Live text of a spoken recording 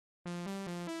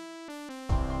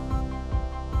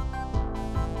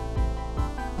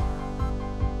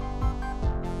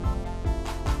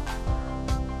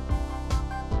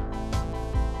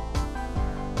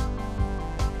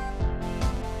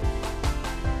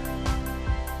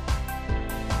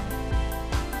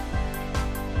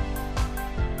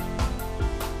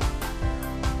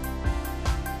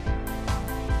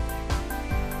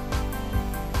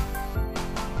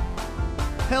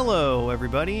Hello,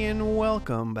 everybody, and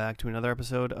welcome back to another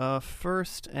episode of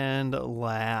First and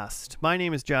Last. My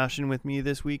name is Josh, and with me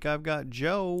this week I've got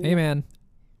Joe. Hey, man.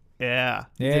 Yeah,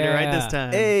 you did it right this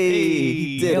time. Hey,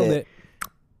 he did Nailed it.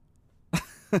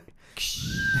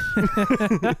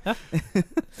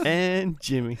 And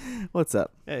Jimmy. What's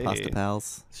up, Hey. Pasta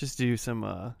Pals? Let's just do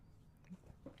some,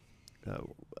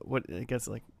 what, I guess,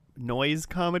 like, noise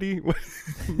comedy?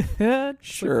 it.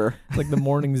 Sure. It's like the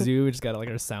morning zoo. We just got like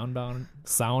our sound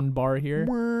bar here.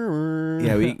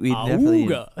 Yeah, we definitely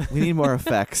Auga. we need more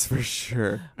effects for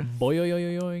sure.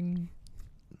 Boing.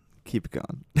 Keep it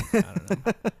going. I don't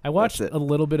know. I watched That's it. a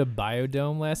little bit of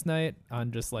Biodome last night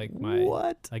on just like my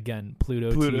What? again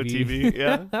Pluto TV,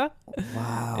 yeah.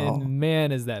 Wow. And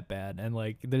man, is that bad. And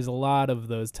like there's a lot of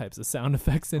those types of sound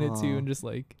effects in it too, Oh. and just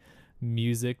like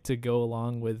music to go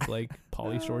along with like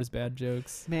Pauly Shore's bad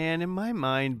jokes. Man, in my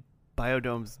mind,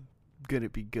 Biodome's gonna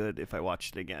be good if I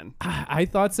watched it again. I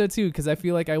thought so too, because I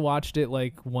feel like I watched it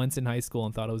like once in high school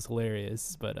and thought it was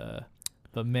hilarious, but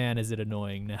man, is it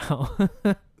annoying now.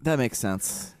 That makes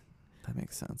sense.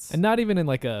 And not even in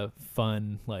like a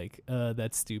fun like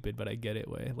that's stupid but I get it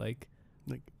way. Like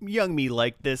Young me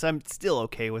liked this. I'm still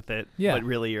okay with it. Yeah. But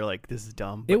really, you're like, this is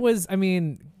dumb. it was, I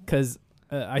mean, because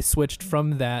I switched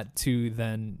from that to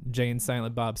then Jay and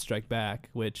Silent Bob Strike Back,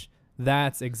 which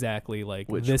that's exactly like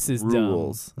Which this is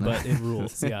rules. dumb, but it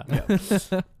rules. Yeah.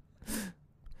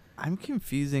 I'm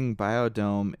confusing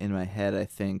Biodome in my head, I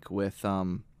think, with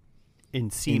Encino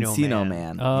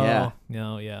Man. Oh Yeah.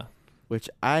 no, yeah. Which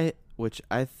I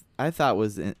thought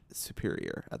was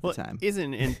superior at the Well, time.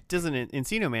 doesn't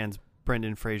Encino Man's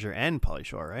Brendan Fraser and Pauly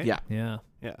Shore, right? Yeah. Yeah.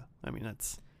 Yeah. I mean,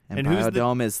 that's... And who's the-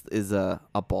 Biodome is a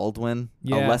Baldwin,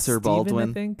 Yeah. a lesser Steven, Baldwin,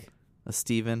 I think. a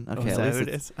Steven. Oh, Okay, is at that least who it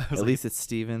it's, is? I was at like, least it's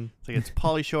Steven. it's like it's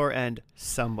Pauly Shore and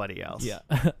somebody else. Yeah.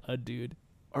 A dude.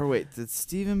 Or wait, did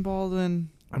Stephen Baldwin?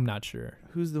 I'm not sure.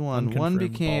 Who's the one? One Unconfirmed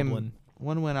became Baldwin.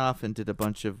 one went off and did a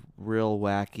bunch of real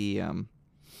wacky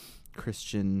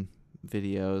Christian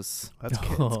videos. That's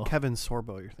Oh. it's Kevin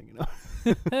Sorbo you're thinking of.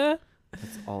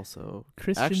 That's also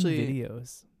Christian actually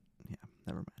videos. Yeah,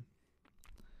 never mind.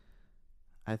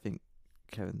 I think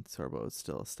Kevin Sorbo is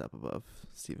still a step above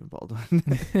Stephen Baldwin.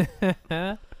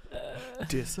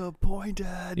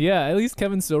 Disappointed. Yeah, at least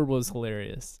Kevin Sorbo is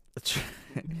hilarious.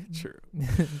 True.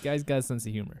 Guy's got a sense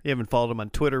of humor. You haven't followed him on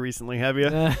Twitter recently, have you?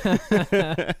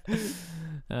 I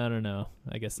don't know.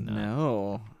 I guess not.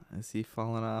 No. Is he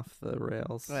falling off the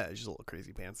rails? Yeah, he's just a little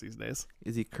crazy pants these days.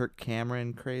 Is he Kirk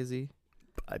Cameron crazy?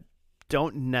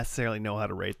 Don't necessarily know how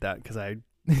to rate that because I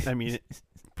mean,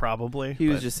 probably. He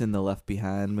was but- just in the Left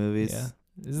Behind movies. Yeah.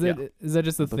 Is that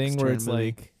just the Book thing where Stern it's movie.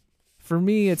 like, for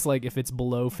me, it's like if it's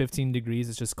below 15 degrees,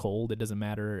 it's just cold. It doesn't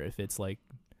matter if it's like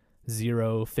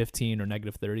 0, 15, or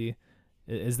 -30.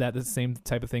 Is that the same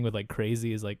type of thing with like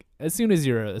crazy? Is like as soon as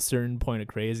you're a certain point of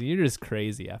crazy, you're just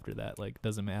crazy after that. Like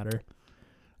doesn't matter.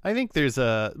 I think there's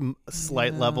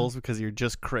slight Yeah. levels because you're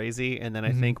just crazy, and then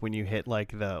I Mhm. think when you hit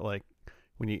like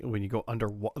when you go under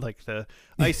like the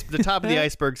top of the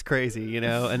iceberg's crazy, you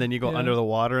know, and then you go Yeah. under the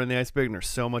water in the iceberg, and there's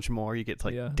so much more. You get to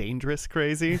like Yeah. dangerous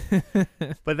crazy,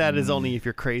 but that is only if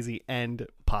you're crazy and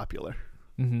popular.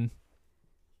 Mm-hmm.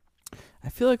 I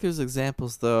feel like there's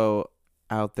examples though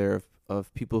out there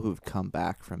of people who've come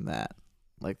back from that,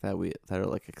 like that are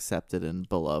like accepted and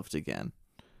beloved again.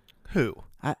 Who?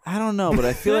 I don't know, but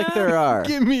I feel like there are.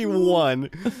 Give me one.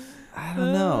 I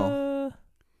don't know.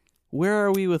 Where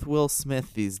are we with Will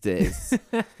Smith these days?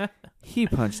 He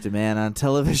punched a man on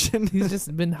television. He's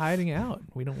just been hiding out.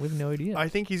 We have no idea. I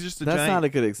think he's just a That's giant. not a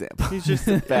good example. He's just.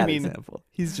 Bad I mean, example.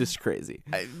 He's just crazy.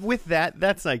 with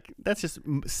that's just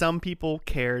some people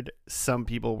cared. Some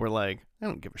people were like, I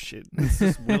don't give a shit. It's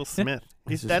just Will Smith.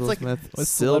 It's just That's Will like Smith Was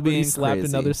still celebrity being slapped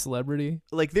crazy. another celebrity?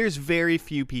 like there's very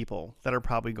few people that are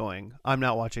probably going, I'm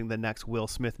not watching the next Will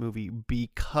Smith movie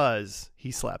because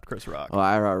he slapped Chris Rock. Oh,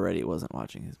 I already wasn't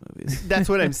watching his movies. That's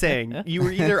what I'm saying. You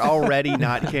were either already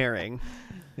not caring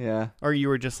Yeah. or you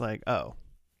were just like, oh,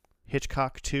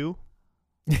 Hitchcock 2?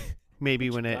 Maybe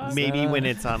when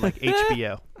it's on like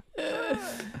HBO.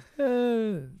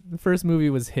 The first movie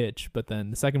was Hitch, but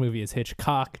then the second movie is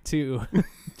Hitchcock too.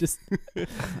 Just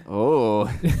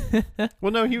Oh,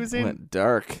 Well, no, he was in went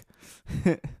dark.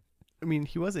 I mean,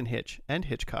 he was in Hitch and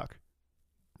Hitchcock.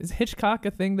 is Hitchcock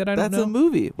a thing that I don't That's know? a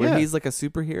movie where Yeah. he's like a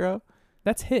superhero.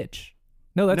 That's Hitch.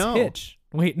 No, that's No. Hitch.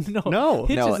 Wait, no. No.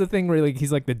 Hitch No. is the thing where like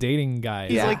he's like the dating guy.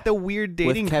 He's Yeah. like the weird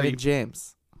dating with Kevin creep.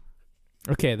 James.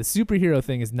 Okay, the superhero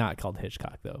thing is not called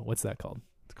Hitchcock though. What's that called?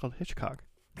 It's called Hitchcock.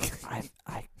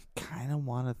 I kind of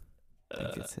want to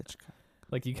think it's Hitchcock.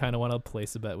 Like you kind of want to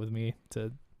place a bet with me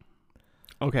to.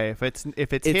 Okay, if it's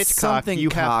It's Hitchcock, something you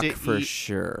have cock to for eat.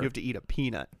 sure. You have to eat a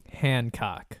peanut.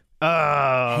 Hancock.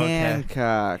 Oh, okay.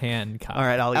 Hancock. Hancock. All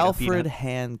right, I'll eat Alfred a peanut.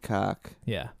 Hancock.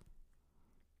 Yeah.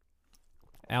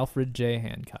 Alfred J.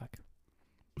 Hancock.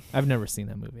 I've never seen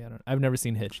that movie. I've never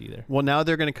seen Hitch either. Well, now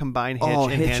they're going to combine Hitch Oh,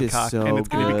 and Hitch is Hancock, so and it's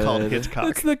going to be called good. Hitchcock.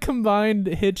 It's the combined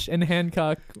Hitch and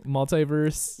Hancock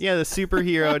multiverse. Yeah, the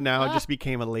superhero now just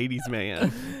became a ladies'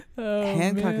 man. Oh,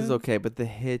 Hancock is man. okay, but the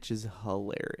Hitch is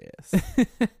hilarious.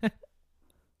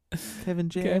 Kevin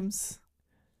James.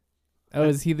 Oh,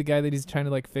 is he the guy that he's trying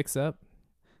to like fix up?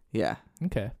 Yeah,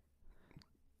 Okay.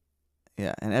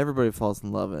 yeah, and everybody falls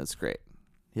in love, and it's great.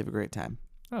 You have a great time.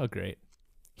 Oh, great.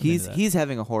 I'm into that. He's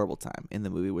having a horrible time in the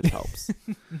movie, which helps.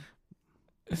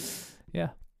 Yeah.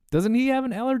 Doesn't he have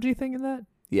an allergy thing in that?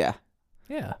 Yeah,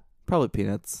 Yeah. probably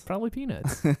peanuts. Probably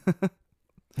peanuts.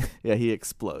 Yeah, he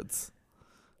explodes.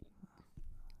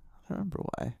 I don't remember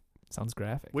why. Sounds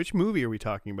graphic. Which movie are we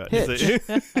talking about? Hitch. Is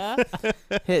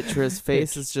it- Hitch, where his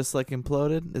face Hitch. is just like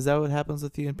imploded. Is that what happens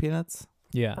with you in Peanuts?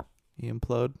 Yeah. You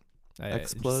implode.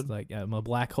 Explode. Like I'm a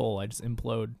black hole. I just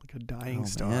implode. like a dying Oh,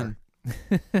 star. man.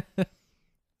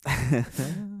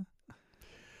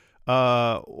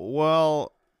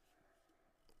 Well,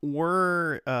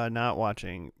 we're not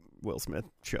watching Will Smith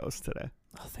shows today.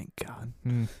 Oh, thank God.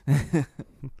 Hmm.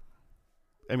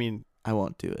 I mean, I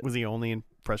won't do it. was he only in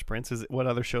Fresh Prince? What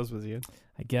other shows was he in?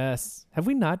 I guess. Have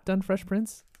we not done Fresh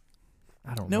Prince?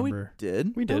 I don't No, remember. we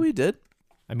did. We No, did. we did.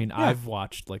 I mean, Yeah. I've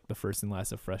watched like the first and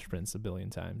last of Fresh Prince a billion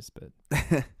times,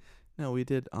 but No, we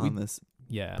did on this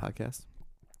yeah. podcast.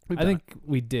 I think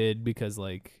we did because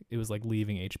like it was like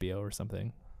leaving HBO or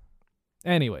something.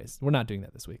 Anyways, we're not doing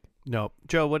that this week. No.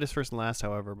 Joe, what is first and last,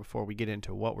 however, before we get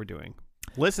into what we're doing?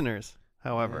 Listeners,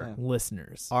 however,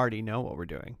 Listeners. already know what we're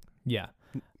doing. Yeah.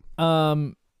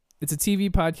 It's a TV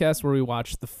podcast where we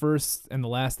watch the first and the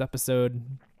last episode.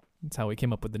 That's how we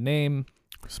came up with the name.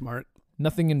 Smart.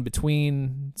 Nothing in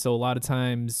between. So a lot of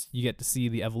times you get to see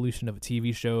the evolution of a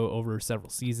TV show over several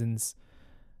seasons.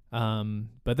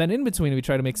 But then in between, we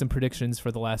try to make some predictions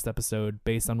for the last episode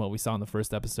based on what we saw in the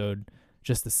first episode,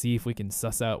 just to see if we can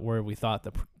suss out where we thought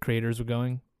the creators were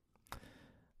going.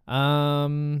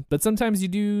 But sometimes you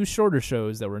do shorter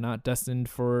shows that were not destined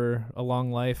for a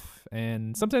long life,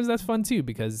 and sometimes that's fun too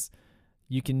because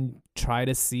you can try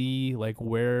to see like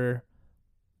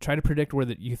try to predict where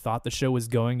you thought the show was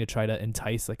going to try to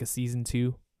entice like a season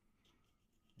 2.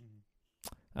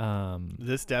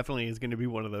 This definitely is going to be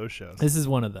one of those shows. This is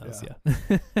one of those,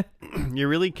 yeah. You're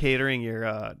really catering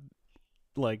your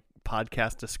like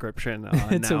podcast description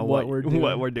To now what we're doing.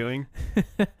 What we're doing.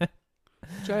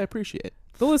 Which I appreciate.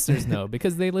 The listeners know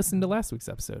because they listened to last week's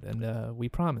episode, and we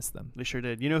promised them. They sure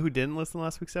did. You know who didn't listen to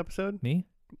last week's episode? Me?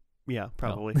 Yeah,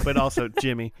 probably. But also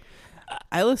Jimmy.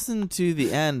 I listened to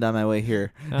the end on my way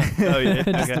here. Oh, yeah. Just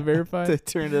Okay. to verify. I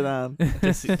turned it on.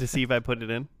 to see if I put it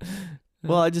in.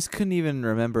 Well, I just couldn't even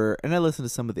remember, and I listened to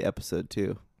some of the episode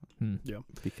too Yeah.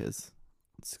 because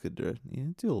it's good to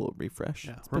do a little refresh.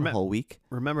 Yeah. It's been a whole week.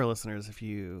 Remember, listeners, if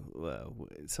you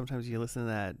sometimes you listen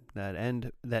to that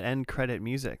end credit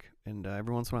music, and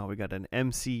every once in a while we got an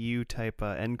MCU type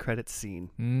end credit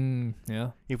scene.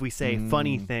 Yeah. If we say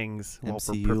funny things while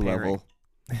MCU we're preparing, level.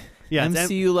 yeah, it's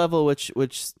MCU level, which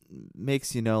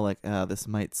makes you know like, this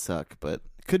might suck, but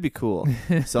it could be cool.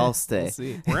 So I'll stay. We'll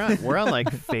see. we're on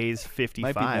like phase Might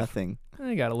 55. be nothing.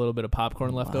 I got a little bit of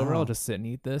popcorn left over. Wow. I'll just sit and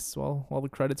eat this while the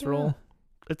credits roll.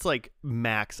 It's like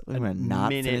max I'm a gonna not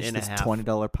minute finish and a this half.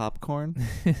 $20 popcorn.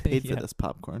 Paid Yeah, for this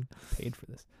popcorn. Paid for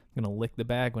this. I'm gonna lick the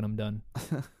bag when I'm done.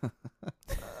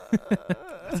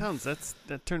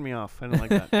 That turned me off. I don't like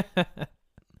that.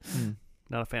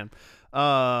 Not a fan.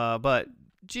 But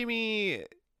Jimmy,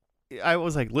 I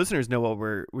was like, listeners know what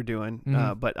we're doing,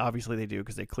 Mhm. but obviously they do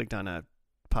because they clicked on a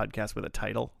podcast with a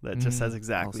title that just says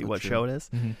exactly Also what true. show it is.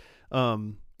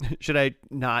 Mhm. Should I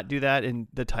not do that? And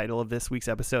the title of this week's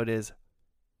episode is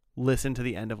 "Listen to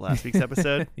the end of last week's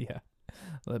episode." Yeah.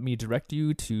 Let me direct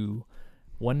you to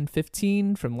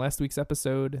 115 from last week's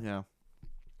episode. Yeah.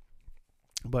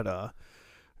 But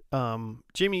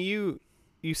Jimmy, you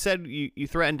said you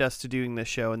threatened us to doing this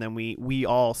show, and then we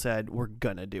all said we're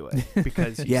gonna do it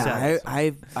because you Yeah,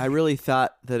 said I really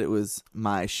thought that it was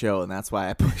my show, and that's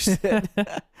why I pushed it.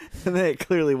 And then it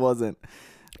clearly wasn't.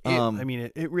 I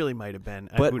mean, it really might have been.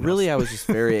 But Who knows? really, I was just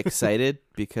very excited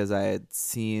because I had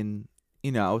seen,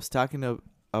 I was talking to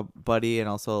a buddy and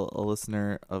also a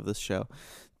listener of this show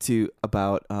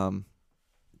about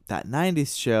that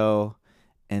 90s show.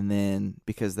 And then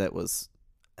because that was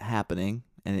happening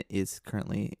and it is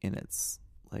currently in its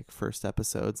like first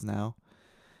episodes now,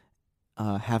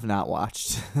 Have not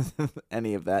watched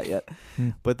any of that yet.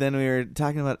 Hmm. But then we were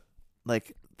talking about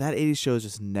like that 80s show has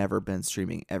just never been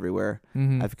streaming everywhere.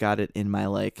 Mhm. I've got it in my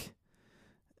like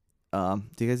do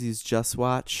you guys use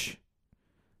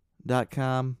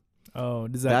justwatch.com? Oh,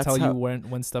 does that That's tell how- you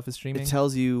when stuff is streaming? It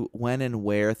tells you when and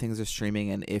where things are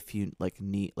streaming and if you like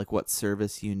need like what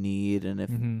service you need and if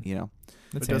Mhm. you know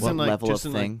That's But handy. doesn't what level of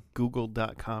just thing.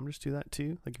 Google.com just do that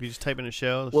too? Like if you just type in a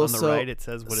show Well, on the so- right, it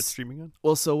says what it's streaming on.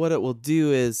 Well, so what it will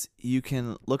do is you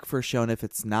can look for a show, and if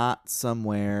it's not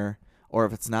somewhere, or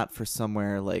if it's not for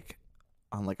somewhere like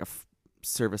on like a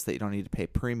service that you don't need to pay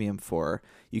premium for,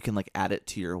 you can like add it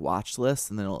to your watch list,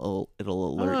 and then it'll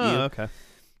alert you, Okay.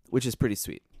 which is pretty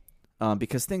sweet.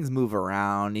 Because things move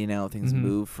around, you know, things Mhm.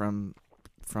 move from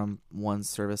one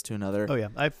service to another. Oh yeah,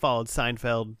 I've followed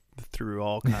Seinfeld through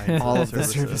all kinds All of of the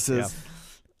services. services.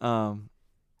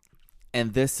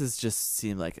 And this has just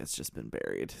seemed like it's just been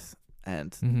buried.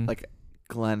 And Mhm. like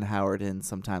Glenn Howard, and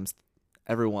sometimes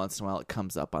every once in a while it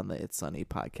comes up on the It's Sunny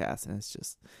podcast, and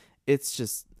it's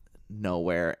just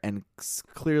nowhere. And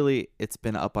clearly it's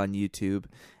been up on YouTube,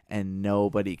 and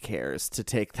nobody cares to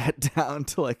take that down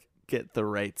to like get the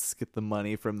rights, get the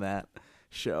money from that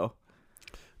show.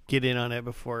 Get in on it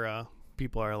before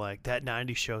people are like, that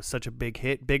 90s show is such a big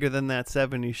hit, bigger than that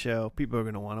 70s show. People are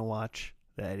going to want to watch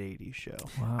that 80s show.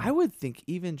 Wow. I would think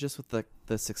even just with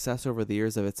the success over the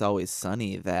years of It's Always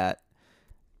Sunny that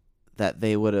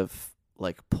they would have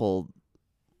like pulled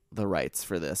the rights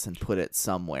for this and put it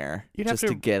somewhere You'd have just to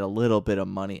to- get a little bit of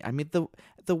money. I mean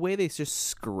the way they just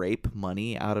scrape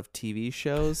money out of TV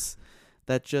shows,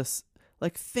 that just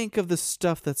like think of the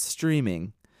stuff that's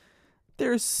streaming.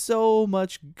 There's so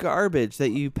much garbage that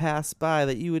you pass by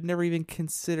that you would never even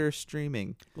consider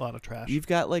streaming. A lot of trash. You've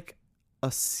got like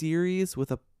a series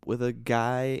with a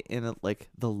guy in a, like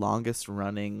the longest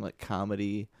running like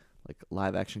comedy, like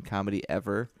live action comedy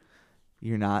ever.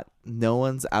 No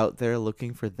one's out there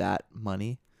looking for that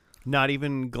money. Not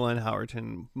even Glenn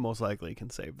Howerton most likely can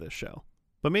save this show.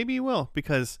 But maybe he will,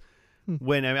 because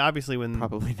obviously when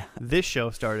Probably not. this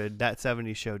show started, that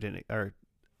 70s show didn't, or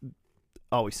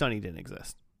Always Sunny didn't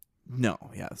exist. No,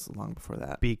 yeah, it's long before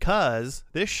that. Because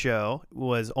this show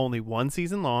was only one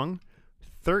season long,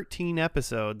 13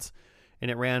 episodes,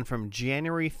 and it ran from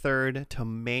January 3rd to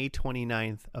May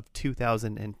 29th of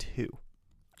 2002.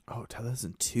 Oh,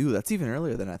 2002. That's even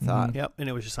earlier than I thought. Yep, and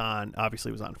it was just obviously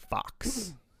it was on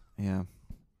Fox. Yeah.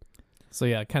 So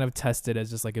yeah, kind of tested as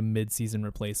just like a mid-season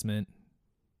replacement,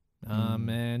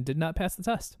 and did not pass the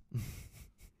test.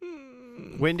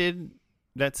 When did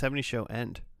that 70s show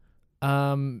end?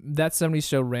 That 70s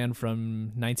show ran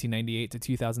from 1998 to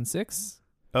 2006.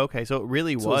 Okay, so it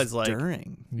really So was it's like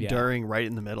during. Yeah. during, right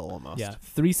in the middle almost. Yeah,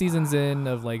 3 seasons in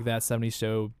of like that 70s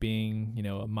show being,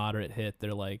 a moderate hit,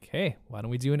 they're like, hey, why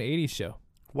don't we do an 80s show?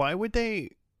 Why would they?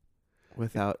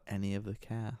 Without any of the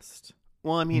cast.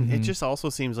 Well, I mean, it Mhm. just also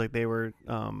seems like they were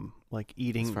like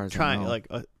eating, As far as I trying know. like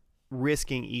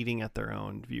risking eating at their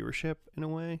own viewership in a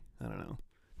way. I don't know.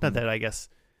 Not that I guess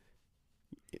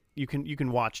you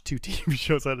can watch 2 TV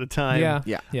shows at a time. Yeah,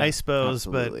 Yeah. yeah. I suppose,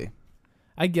 Absolutely.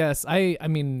 I guess I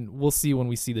mean we'll see when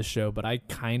we see the show, but I'm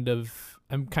kind of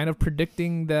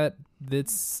predicting that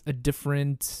it's a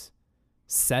different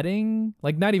setting,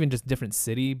 like not even just different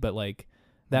city, but like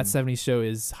that 70s show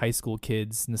is high school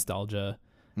kids nostalgia.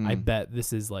 I bet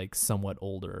this is like somewhat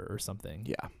older or something.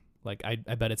 Yeah. Like I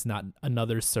bet it's not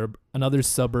another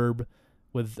suburb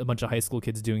with a bunch of high school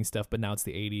kids doing stuff, but now it's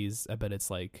the 80s. I bet it's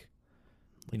like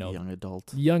young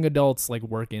adult. young adults like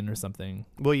working or something.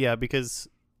 Well, yeah, because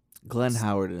Glenn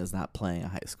Howard is not playing a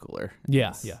high schooler.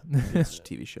 Yeah, in yeah. this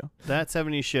TV show. that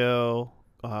 70s show,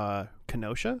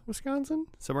 Kenosha, Wisconsin,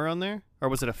 somewhere around there, or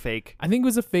was it a fake I think it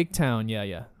was a fake town.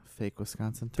 Yeah. Fake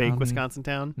Wisconsin. fake town. Wisconsin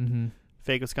town? Mm-hmm.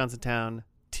 Fake Wisconsin town.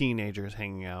 Teenagers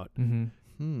hanging out.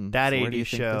 Mm-hmm. That So where do you 80s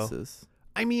think show. This is?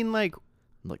 I mean, like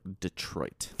Like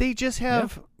Detroit. they just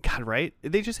have God, right?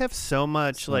 They just have so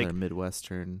much It's like another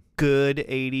Midwestern. good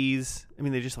 80s. I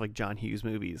mean, they just have like John Hughes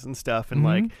movies and stuff, and Mhm.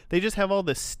 like they just have all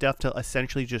this stuff to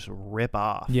essentially just rip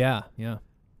off. Yeah.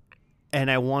 And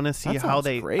I want to see That how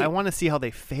sounds great. I want to see how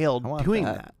they failed I want doing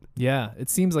that. that. Yeah. It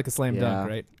seems like a slam Yeah. dunk,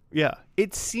 right? Yeah,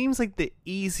 it seems like the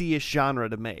easiest genre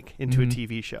to make into a Mhm.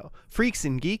 TV show. Freaks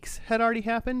and Geeks had already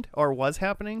happened or was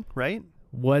happening, right?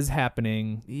 Was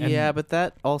happening. Yeah, but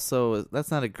that also that's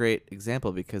not a great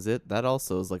example because that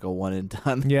also is like a one and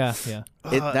done. Yeah.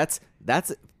 That's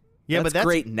Yeah, but that's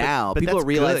great now. but People that's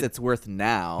realize good. it's worth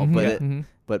now, Mhm. but Yeah. it, Mhm.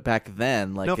 but back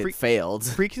then like No, it failed.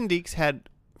 Freaks and Geeks had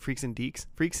Freaks and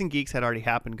Geeks had already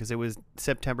happened because it was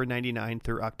September 99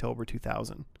 through October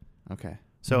 2000. Okay.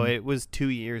 So Mhm. it was 2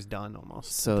 years done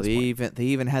almost. So at this point. they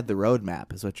even had the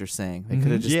roadmap, is what you're saying. They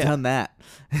could have Mhm. just Yeah. done that.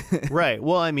 Right.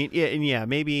 Well, I mean, yeah, and yeah,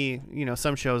 maybe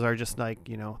some shows are just like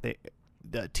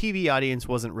the TV audience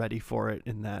wasn't ready for it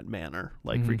in that manner,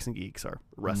 like Mhm. Freaks and Geeks or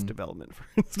Rest Mhm. Development, for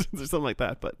instance, or something like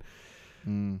that. But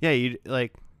Mm. yeah, you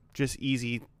like just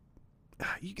easy.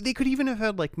 They could even have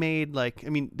had made I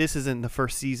mean, this isn't the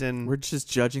first season. We're just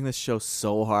judging this show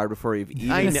so hard before we've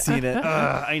I even know. seen it.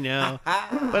 I know,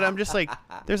 but I'm just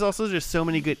there's also just so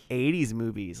many good '80s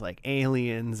movies like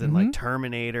Aliens and like Mhm.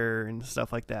 Terminator and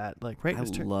stuff like that. Like, right? I It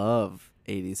was love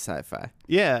 80s sci-fi.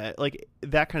 Yeah, like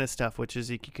that kind of stuff, which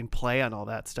is you can play on all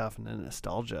that stuff and then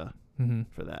nostalgia Mhm.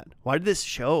 for that. Why did this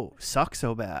show suck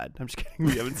so bad? I'm just kidding.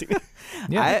 We haven't seen it.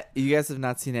 Yeah. You guys have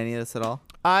not seen any of this at all?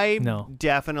 I No.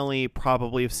 definitely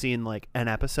probably have seen like an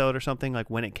episode or something like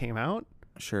when it came out,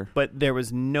 Sure. but there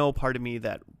was no part of me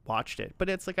that watched it. But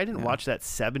it's like I didn't Yeah. watch that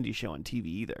 '70s show on TV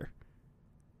either.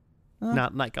 Huh.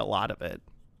 Not like a lot of it.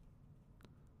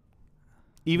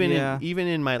 Even Yeah. even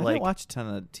in my I like didn't watch a ton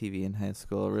of TV in high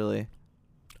school, really.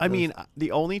 I mean,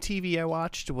 the only TV I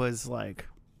watched was like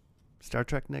Star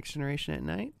Trek Next Generation at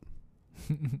night.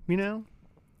 You know?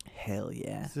 Hell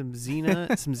yeah. Some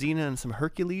Xena and some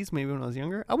Hercules maybe when I was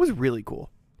younger. I was really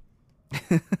cool.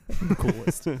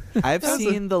 Coolest. I've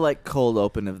seen the cold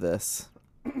open of this.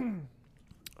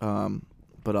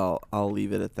 But I'll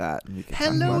leave it at that, and we can talk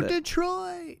Hello, about it.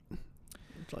 Detroit.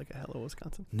 It's like a hello,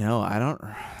 Wisconsin. No, I don't.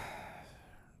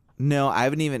 No, I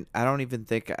don't even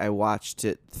think I watched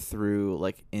it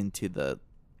through into the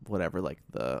whatever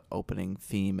the opening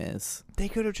theme is. They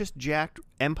could have just jacked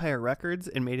Empire Records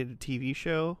and made it a TV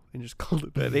show and just called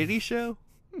it that '80s show.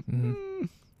 Mhm.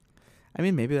 I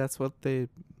mean, maybe that's what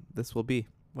this will be.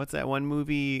 What's that one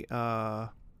movie?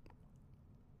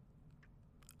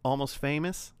 Almost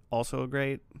Famous. Also a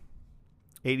great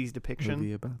 '80s depiction.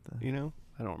 Movie about that. You know,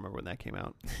 I don't remember when that came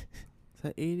out. Is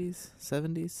that 80s,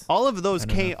 70s? All of those I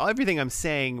don't came. Everything I'm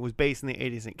saying was based in the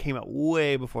 '80s and it came out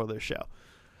way before this show.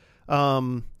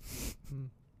 Gonna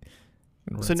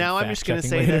run So some now I'm just gonna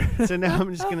fact-checking say later. that. So now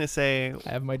I'm just gonna say I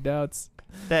have my doubts.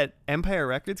 that Empire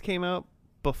Records came out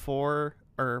before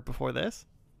this.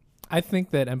 I think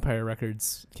that Empire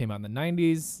Records came out in the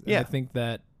 90s. And Yeah. I think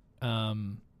that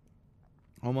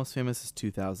Almost Famous is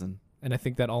 2000. and I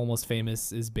think that Almost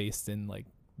Famous is based in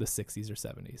the 60s or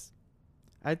 70s.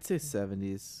 I'd say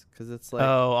 70s because it's Oh,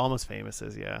 Almost Famous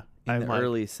is in I'm the like,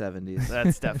 early 70s.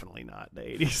 That's definitely not the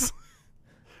 '80s.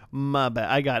 My bad.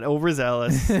 I got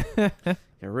overzealous.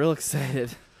 You're real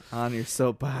excited on your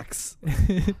soapbox.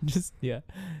 Just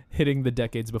hitting the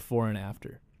decades before and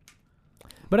after.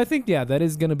 But I think that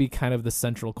is going to be kind of the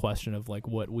central question of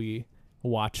what we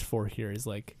watch for here is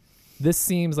this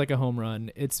seems like a home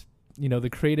run. It's the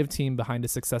creative team behind a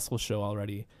successful show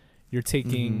already. You're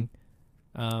taking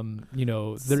there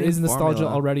Same is nostalgia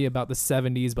formula. already about the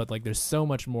 70s, but there's so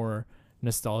much more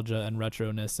nostalgia and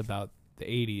retroness about the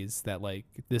 80s that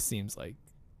this seems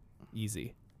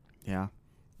easy. Yeah.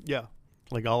 Yeah,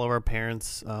 like all of our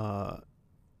parents,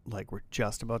 were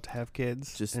just about to have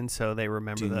kids, Just and so they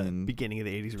remember the doing- beginning of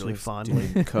the '80s really Just fondly.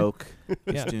 doing coke.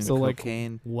 Yeah. Just doing So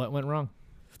cocaine. what went wrong?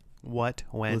 What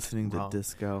went Listening wrong? to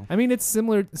disco. I mean, it's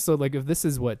similar. So, if this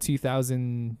is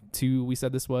 2002, we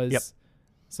said this was. Yep.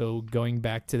 So going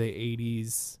back to the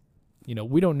 80s,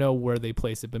 we don't know where they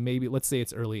place it, but maybe let's say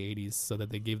it's early 80s, so that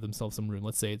they gave themselves some room.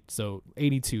 Let's say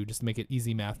 82, just to make it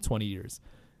easy math, 20 years.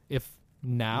 If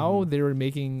now they were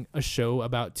making a show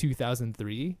about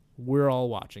 2003, we're all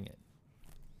watching it.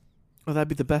 Well, that'd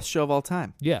be the best show of all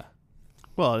time. Yeah.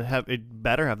 Well, it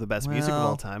better have the best music of all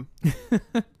Well. time,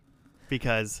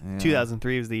 because Yeah.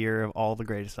 2003 was the year of all the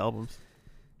greatest albums.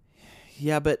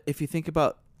 Yeah, but if you think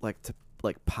about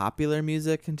popular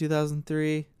music in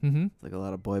 2003, Mm-hmm. a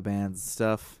lot of boy bands and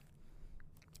stuff,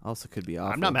 also could be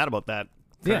awful. I'm not mad about that.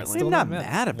 Yeah, currently. still I'm not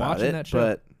mad about watching it, that show.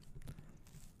 but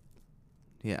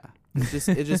yeah,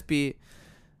 it'd just be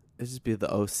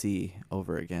the OC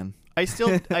over again. I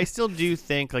still do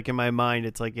think in my mind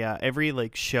it's every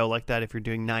show like that, if you're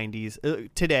doing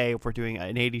 90s today, if we're doing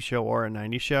an 80s show or a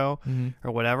 90s show Mm-hmm.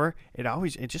 or whatever,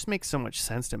 it just makes so much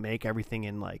sense to make everything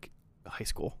in high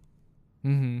school.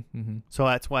 Mm-hmm. Mm-hmm. So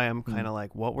that's why I'm kind of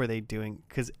what were they doing?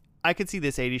 Because I could see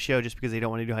this 80s show just because they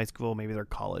don't want to do high school. Maybe they're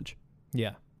college.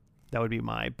 Yeah. That would be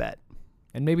my bet.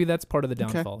 And maybe that's part of the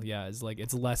Okay. downfall. Yeah, is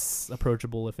it's less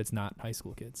approachable if it's not high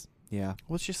school kids. Yeah,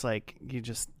 Well, it's just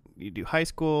you do high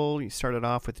school. You start it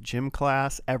off with gym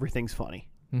class. Everything's funny.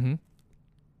 Mm-hmm.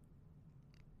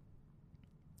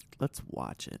 let's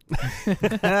watch it.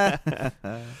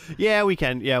 Yeah, we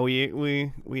can. Yeah,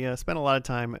 we spent a lot of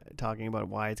time talking about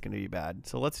why it's going to be bad.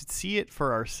 So let's see it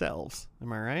for ourselves.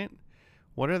 Am I right?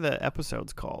 What are the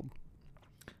episodes called?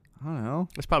 I don't know.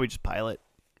 It's probably just pilot.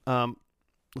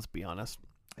 Let's be honest.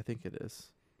 I think it is.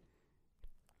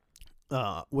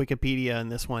 Wikipedia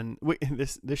and this one,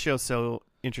 this show's so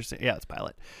interesting. Yeah, it's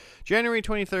pilot. January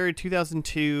 23rd,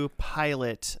 2002,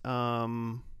 pilot.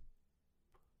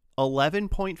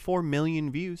 11.4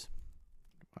 million views.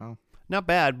 Wow. Not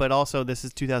bad, but also this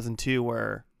is 2002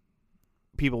 where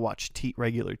people watch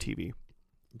regular TV.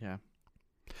 Yeah.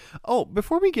 Oh,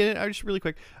 before we get it, I just really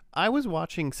quick. I was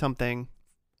watching something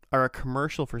or a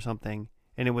commercial for something,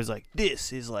 and it was like,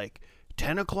 this is like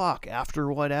 10 o'clock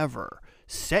after whatever.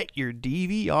 Set your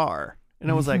DVR. And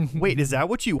I was like, wait, is that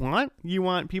what you want? You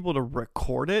want people to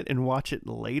record it and watch it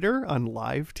later on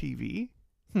live TV?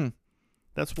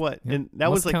 That's what. Yeah. And that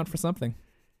Must was like, count for something.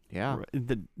 Yeah.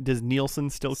 does Nielsen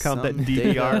still count that Some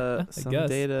DVR? Some guess.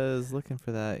 data is looking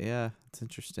for that. Yeah, it's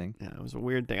interesting. Yeah, it was a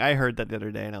weird thing. I heard that the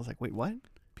other day, and I was like, wait, what?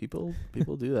 People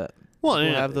do that. Well,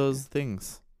 People yeah, have those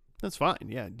things. That's fine.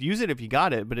 Yeah, use it if you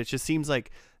got it, but it just seems like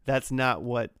that's not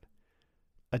what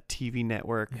a TV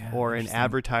network Yeah, or an interesting.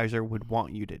 advertiser would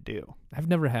want you to do. I've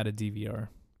never had a DVR.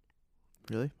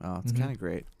 Really? Oh, it's Mhm. kind of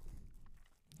great.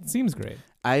 It seems great.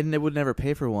 Would never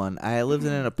pay for one. I lived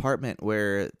in an apartment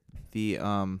where the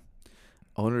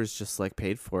owners just like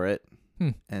paid for it,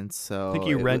 and so I think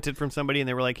you rented from somebody, and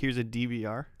they were like, "Here's a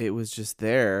DVR." It was just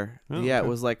there. Oh, yeah,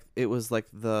 okay. it was like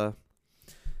the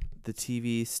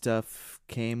TV stuff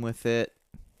came with it.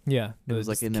 Yeah, It was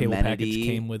like just an cable amenity, package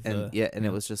came with and the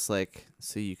it was just like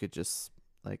so you could just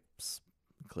like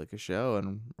click a show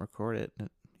and record it,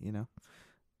 you know,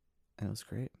 and it was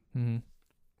great. Mm-hmm.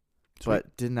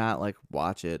 But did not like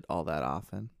watch it all that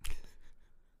often.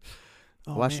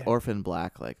 Oh, Watched man. Orphan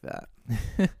Black like that.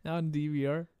 On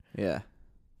DVR. Yeah,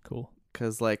 Cool.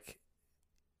 because like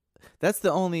that's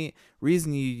the only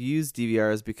reason you use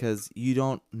DVR is because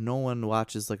no one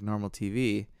watches like normal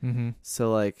TV. Mm-hmm.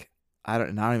 So like I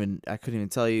couldn't even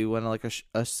tell you when like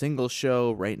a single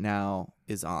show right now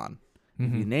is on.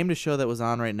 If you named a show that was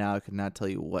on right now, I could not tell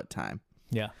you what time.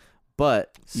 Yeah.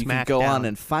 But you can go on Smackdown.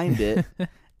 and find it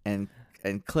and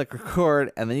click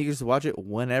record, and then you can just watch it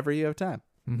whenever you have time.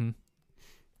 Mm-hmm.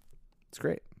 It's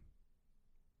great.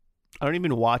 I don't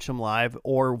even watch them live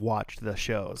or watch the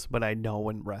shows, but I know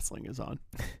when wrestling is on.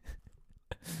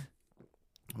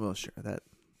 Well, sure that.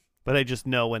 But I just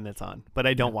know when it's on, but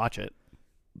I don't Yeah. watch it.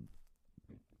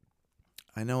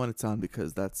 I know when it's on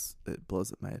because it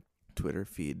blows up my Twitter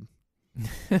feed.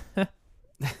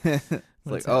 It's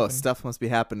like, oh, stuff must be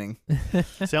happening.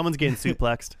 Someone's getting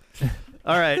suplexed.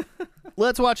 All right,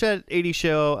 let's watch that 80s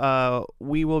show.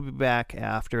 We will be back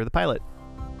after the pilot.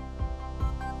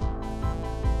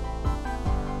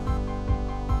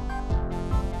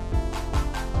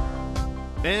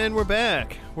 And we're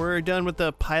back. We're done with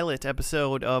the pilot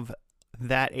episode of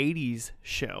that 80s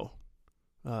show.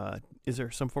 Is there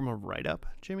some form of write-up,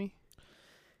 Jimmy?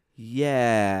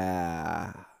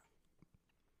 Yeah.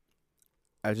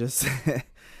 I just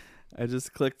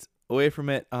clicked away from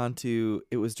it onto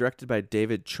it was directed by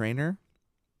David Trainer.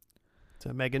 Is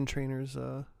that Megan Trainor's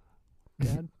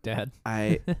dad? Dad.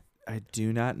 I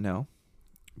do not know,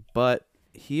 but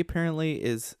he apparently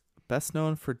is best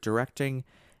known for directing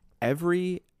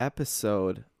every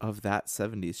episode of that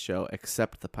 70s show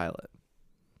except the pilot.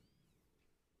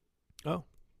 Oh.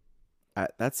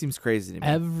 That seems crazy to me.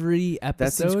 Every episode.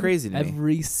 That seems crazy to me.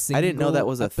 Every single didn't know that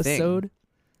was a thing. episode?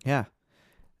 Yeah.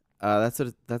 That's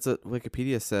what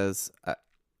Wikipedia says. I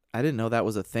didn't know that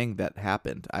was a thing that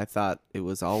happened. I thought it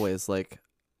was always like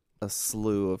a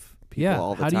slew of people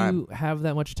all the how time. do you have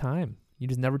that much time? You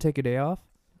just never take a day off?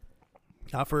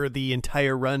 Not for the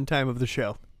entire runtime of the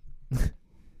show.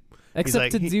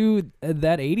 Except like, to do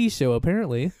that 80s show,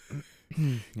 apparently.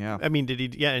 Yeah. I mean, did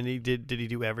he? Yeah, and did he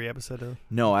do every episode of?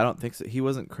 No, I don't think so. He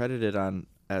wasn't credited on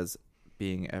as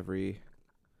being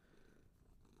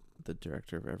the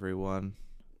director of every one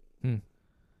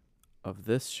of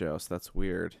this show, so that's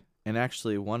weird. And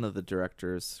actually, one of the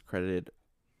directors credited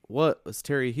was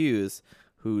Terry Hughes,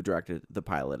 who directed the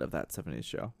pilot of that 70s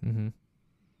show. Mm-hmm.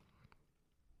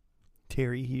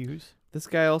 Terry Hughes. This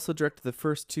guy also directed the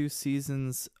first 2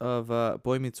 seasons of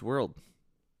Boy Meets World.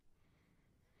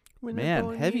 When Man,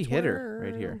 the boy heavy meets hitter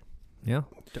world. right here. Yeah.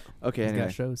 Okay, He's anyway.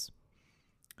 got shows.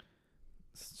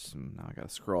 Now I gotta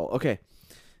scroll. Okay,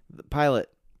 the pilot.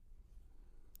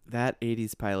 That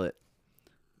 80s pilot.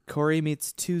 Corey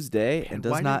meets Tuesday Man, and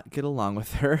does why not get along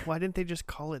with her. Why didn't they just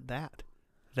call it that?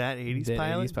 That 80s The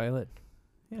pilot? 80s pilot.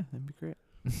 Yeah, that'd be great.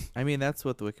 I mean, that's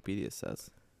what the Wikipedia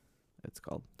says. It's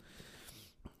called.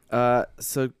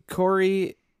 So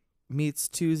Corey meets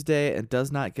Tuesday and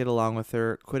does not get along with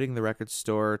her, quitting the record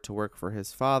store to work for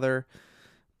his father.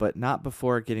 but not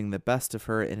before getting the best of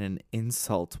her in an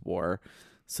insult war.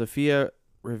 Sophia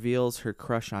reveals her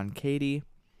crush on Katie.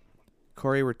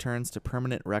 Corey returns to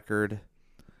Permanent Record,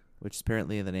 which is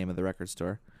apparently the name of the record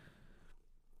store,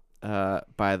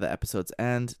 by the episode's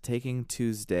end, taking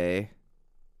Tuesday,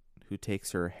 who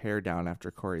takes her hair down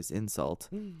after Corey's insult,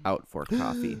 out for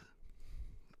coffee.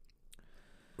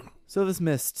 So this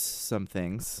missed some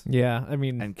things Yeah, I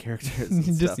mean, and characters and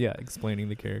just stuff, explaining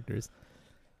the characters.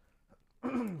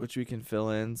 which we can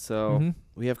fill in. So Mhm.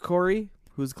 we have Corey,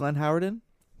 who's Glenn Howerton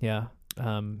Yeah,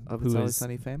 of who It's Always is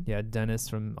Sunny fame. yeah Dennis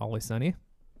from Always Sunny,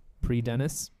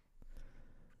 pre-Dennis.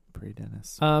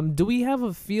 Pre-Dennis. Do we have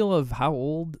a feel of how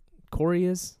old Corey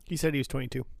is? He said he was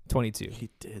 22. 22. He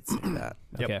did say that.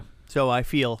 Yep. Okay. So I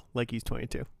feel like he's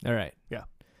 22. All right.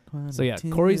 22. So yeah,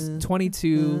 Corey's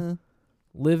 22,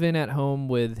 living at home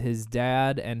with his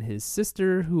dad and his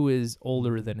sister, who is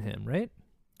older than him, right?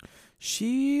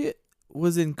 She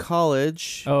was in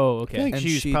college. Oh, I okay. think and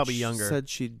she's she probably younger. said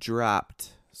she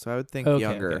dropped. So I would think Okay,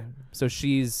 younger. okay. So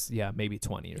she's maybe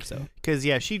 20 or so. Because,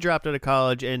 yeah, she dropped out of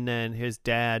college, and then his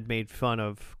dad made fun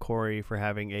of Corey for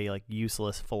having a, like,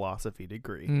 useless philosophy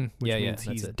degree. Which Yeah, means that's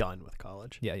he's it. done with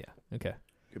college. Yeah. Okay.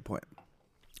 Good point.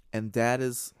 And dad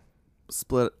is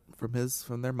split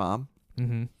from their mom.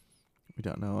 Mm-hmm. We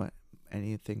don't know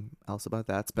anything else about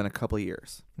that. It's been a couple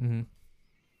years. Mm-hmm.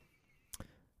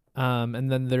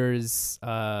 And then there's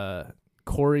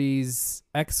Corey's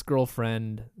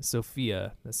ex-girlfriend,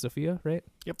 Sophia. That's Sophia, right?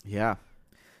 Yeah.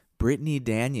 Brittany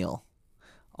Daniel,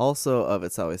 also of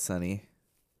It's Always Sunny.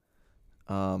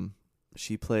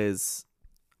 She plays.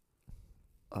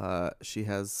 She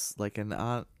has like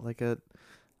a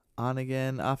on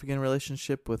again, off again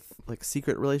relationship with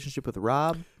secret relationship with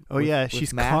Rob. Oh, with- yeah, with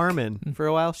she's Mac Carmen. for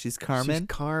a while. She's Carmen. She's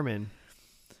Carmen.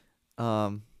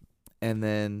 And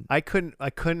then I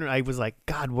was like,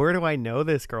 God, where do I know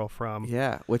this girl from?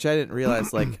 yeah, which I didn't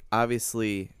realize.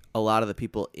 Obviously, a lot of the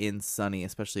people in Sunny,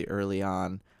 especially early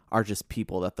on, are just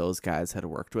people that those guys had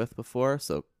worked with before.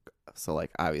 So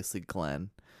obviously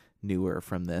Glenn knew her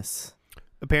from this.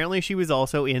 Apparently, she was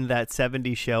also in that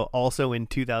 70s show, also in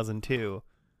 2002,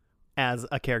 as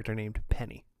a character named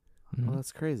Penny. Oh,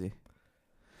 that's crazy.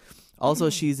 Also,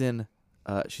 she's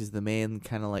the main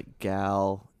kind of like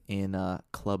gal in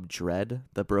Club Dread,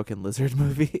 the Broken Lizard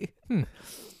movie.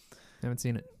 Haven't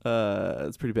seen it.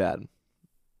 It's pretty bad,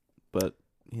 but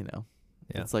Yeah.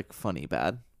 it's like funny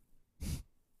bad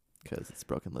because it's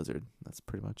Broken Lizard. That's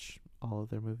pretty much all of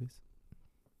their movies.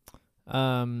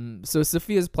 So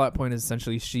Sophia's plot point is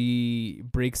essentially she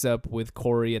breaks up with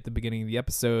Corey at the beginning of the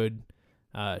episode.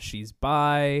 She's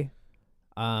bi.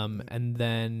 And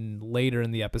then later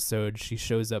in the episode, she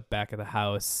shows up back at the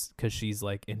house because she's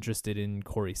like interested in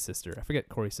Corey's sister. I forget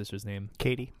Corey's sister's name.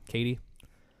 Katie.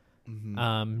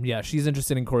 Mm-hmm. Yeah, she's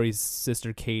interested in Corey's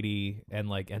sister, Katie, and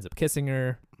like ends up kissing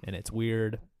her, and it's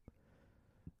weird.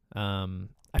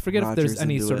 I forget if Roger's there's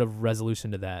any into sort it. of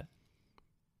resolution to that.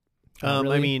 I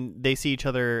Really? mean, they see each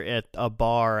other at a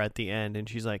bar at the end, and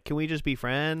she's like, "Can we just be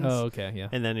friends?" Oh, okay, yeah.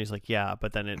 And then he's like, "Yeah,"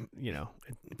 but then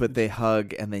But they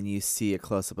hug, and then you see a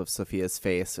close up of Sophia's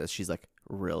face as she's like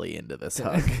really into this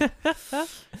hug.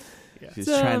 She's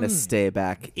trying to stay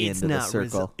back into the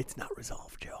circle. It's not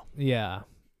resolved, Joe. Yeah.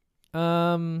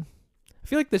 I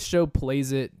feel like the show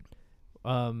plays it,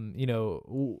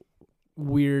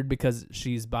 weird because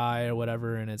she's bi or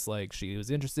whatever, and it's like she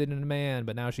was interested in a man,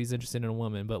 but now she's interested in a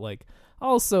woman. But like,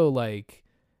 also like,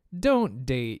 don't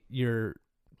date your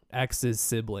ex's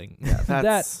sibling. Yeah,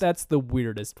 that's the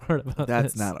weirdest part about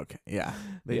that's this. not okay. Yeah,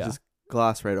 they Yeah. just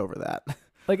gloss right over that.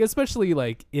 Like, especially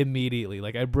like immediately.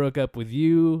 Like, I broke up with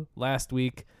you last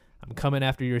week. I'm coming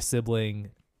after your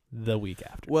sibling the week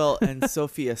after. Well, and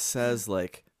Sophia says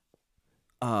like,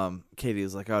 Katie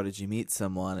was like, "Oh, did you meet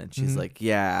someone?" And she's Mhm. like,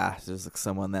 "Yeah, there's like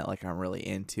someone that like I'm really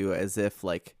into," as if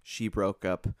like Sophia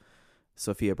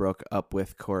broke up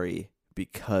with Corey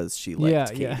because she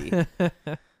liked Katie. Yeah.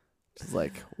 It's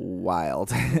like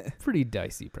wild. Pretty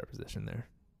dicey preposition there.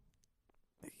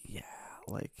 Yeah,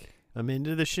 like I'm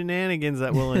into the shenanigans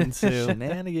that will ensue.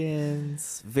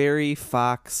 shenanigans. Very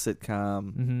Fox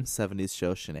sitcom, Mhm. 70s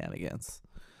show shenanigans.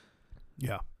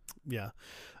 Yeah.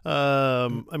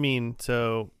 I mean,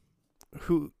 so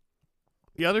who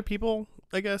the other people,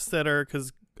 I guess, that are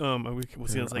because we'll see.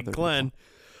 There It's are like other Glenn.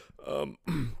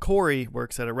 Corey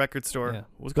works at a record store. Yeah.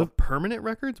 What was it called? Permanent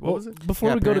Records? What was it? Before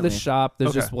Yeah, we go to the apparently. shop,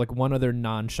 there's Okay. just like one other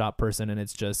non-shop person, and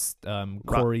it's just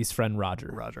Corey's friend Roger,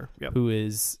 Roger. Yep. who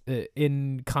is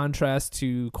in contrast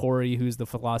to Corey, who's the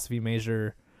philosophy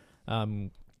major.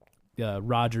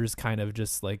 Roger's kind of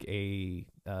just like a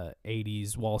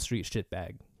 80s Wall Street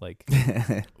shitbag Like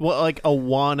Well, like a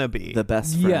wannabe. the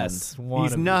best friend. yes, He's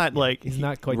wannabe. not Yeah, like he's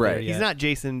not quite right. there yet. He's not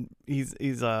Jason. He's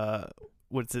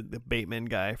what's it? The Bateman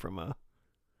guy from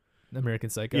American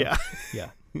Psycho. Yeah.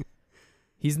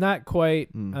 He's not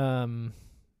quite Mm.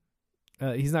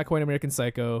 he's not quite American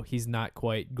Psycho. He's not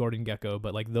quite Gordon Gekko,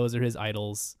 but like those are his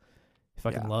idols. He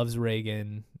fucking Yeah. loves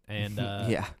Reagan and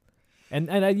yeah. and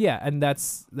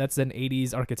that's an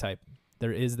 80s archetype.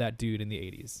 There is that dude in the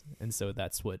 80s. And so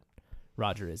that's what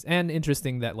Roger is. And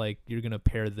interesting that like you're going to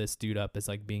pair this dude up as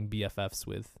like being BFFs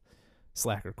with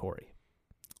Slacker Corey.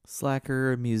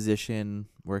 Slacker, musician,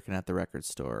 working at the record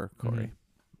store, Corey, Mhm.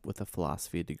 with a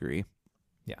philosophy degree.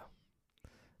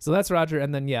 So that's Roger,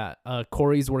 and then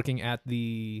Corey's working at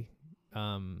the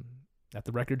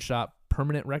record shop,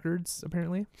 Permanent Records,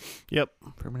 apparently. Yep.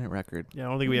 Permanent record. Yeah, I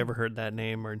don't think we ever heard that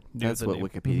name or knew That's the what name.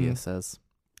 Wikipedia Mhm. says.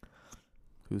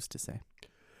 Who's to say?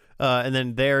 And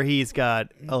then there he's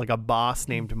got like a boss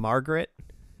named Margaret,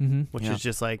 Mm-hmm. which Yeah. is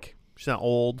just like she's not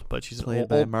old, but she's Played old.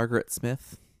 by Margaret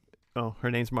Smith. Oh,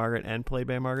 her name's Margaret and played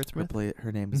by Margaret Smith.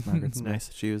 Her name is Margaret Smith.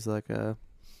 Nice. She was like a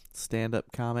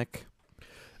stand-up comic.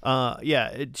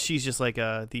 She's just like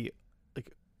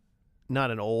not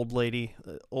an old lady,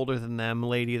 older than them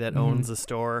lady that Mhm. owns the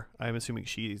store. I'm assuming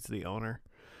she's the owner.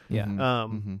 Yeah. Mhm.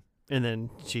 Um, And then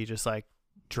she just like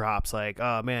drops like,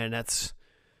 "Oh man, that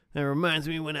reminds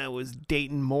me when I was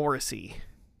dating Morrissey."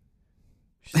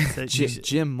 She said,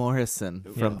 Jim Morrison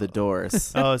from Yeah. The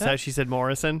Doors. "Oh, is that she said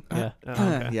Morrison?" Yeah. Oh,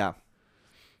 okay. Yeah.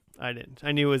 I didn't.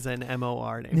 I knew it was an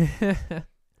MOR name.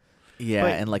 Yeah,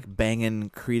 But- and like banging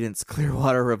Creedence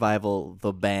Clearwater Revival,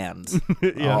 the band.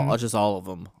 Yeah. Just all of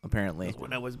them, apparently.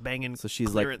 When I was banging. So she's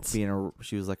Clearance. like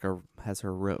she was like has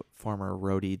her former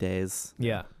roadie days.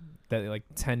 Yeah. That like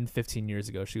 10, 15 years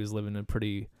ago, she was living a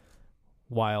pretty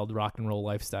wild rock and roll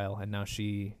lifestyle, and now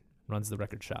she runs the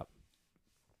record shop.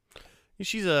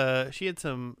 She had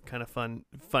some kind of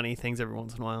funny things every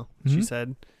once in a while. She Mhm.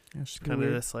 said Yeah, she's kind of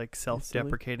this like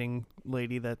self-deprecating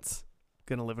lady that's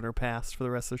gonna live in her past for the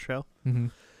rest of the show.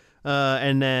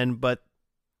 Mm-hmm. But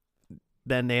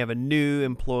then they have a new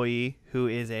employee who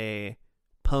is a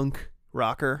punk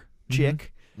rocker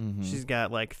chick. Mhm. She's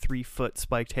got like 3-foot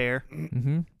spiked hair.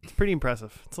 Mm-hmm. It's pretty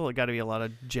impressive. It's got to be a lot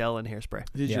of gel and hairspray.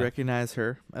 Did Yeah. you recognize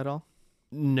her at all?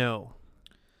 No.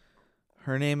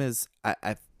 Her name is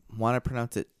I want to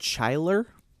pronounce it Chyler.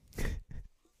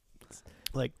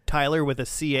 Like Tyler with a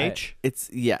CH. It's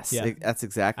yes, Yeah. that's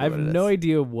exactly. I have what it no is.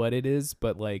 idea what it is,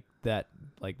 but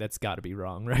that's got to be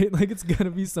wrong, right? Like it's got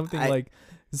to be something like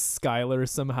Skylar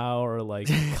somehow, or like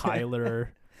Kyler,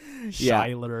 Yeah.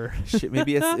 Shyler,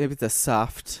 Maybe it's a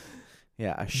soft, a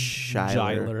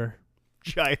Chyler,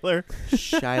 Gyler.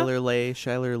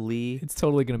 Chyler Lee. It's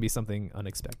totally gonna be something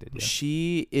unexpected. Yeah.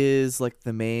 She is like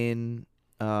the main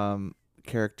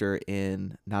character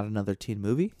in Not Another Teen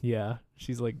Movie. Yeah,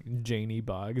 she's like Janie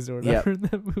Boggs or Yep. whatever in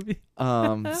that movie.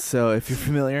 So if you're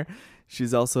familiar,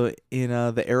 she's also in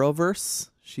the Arrowverse.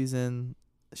 She was in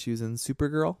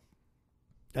Supergirl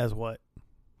As what?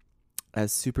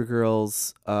 as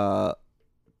Supergirl's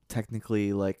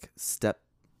technically like step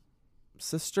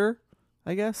sister,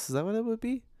 I guess. Is that what it would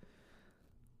be?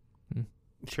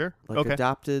 Sure. Like okay.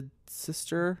 adopted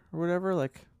sister or whatever,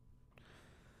 like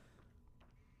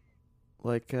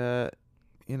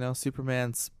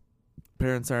Superman's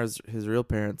parents are his real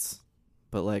parents,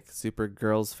 but like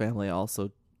Supergirl's family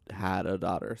also had a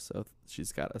daughter, so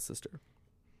she's got a sister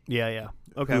Yeah.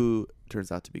 Okay. who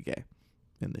turns out to be gay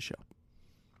in the show.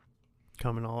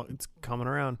 It's coming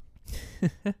around.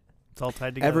 It's all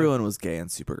tied together. Everyone was gay in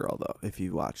Supergirl, though. If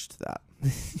you watched that,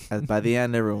 by the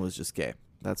end, everyone was just gay.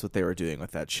 That's what they were doing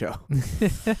with that show.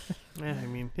 Yeah, I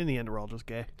mean, in the end, we're all just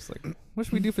gay. Just like, what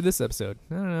should we do for this episode?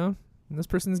 I don't know. This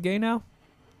person's gay now.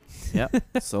 Yep,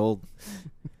 sold.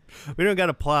 We don't got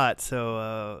a plot,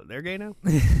 so they're gay now.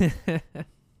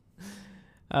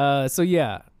 So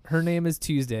yeah, her name is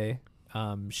Tuesday.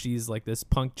 She's like this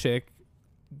punk chick,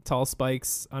 tall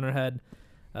spikes on her head,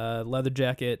 leather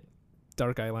jacket,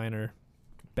 dark eyeliner,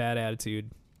 bad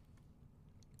attitude.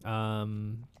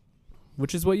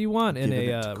 Which is what you want in Giving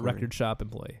it a to Corey. record shop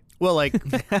employee. Well, like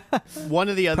one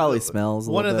of the other Probably smells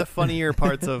a one of little the bit. funnier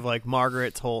parts of like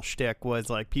Margaret's whole shtick was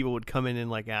like people would come in and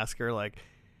like ask her like,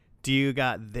 "Do you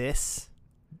got this?"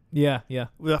 Yeah.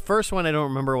 The first one I don't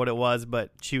remember what it was, but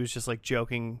she was just like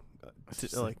joking,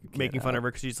 Just like like, making get fun of out.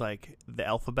 her because she's like the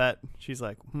alphabet. She's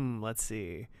like, let's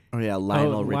see, Oh yeah,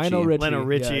 Lionel Richie. Lionel Richie. Lionel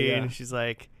Richie, Yeah. and she's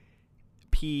like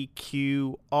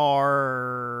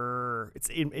PQR.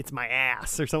 It's my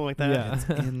ass or something like that.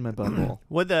 Yeah. in my butthole.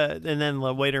 And then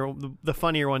the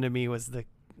funnier one to me was the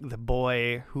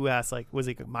boy who asked like, was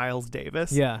it Miles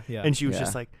Davis? Yeah. And she was Yeah.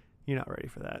 just like, You're not ready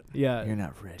for that. Yeah. You're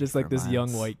not ready. Just for like this young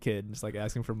Miles. white kid, just like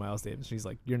asking for Miles Davis. She's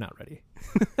like, "You're not ready."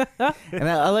 And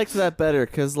I liked that better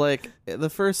because like the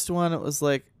first one, it was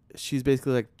like she's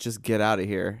basically like, just get out of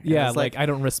here. And Yeah, it's like I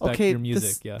don't respect okay, your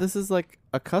music. This is like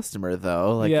a customer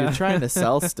though. Like Yeah. you're trying to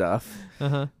sell stuff. Uh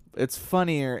huh. It's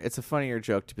funnier. It's a funnier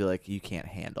joke to be like, you can't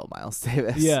handle Miles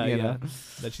Davis. Yeah, you yeah. know?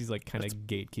 That she's like kind of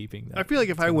gatekeeping that. I feel like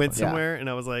if It's I kinda went funny. somewhere and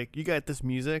I was like, "You got this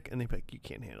music," and they'd be like, "You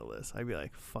can't handle this," I'd be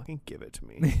like, "Fucking give it to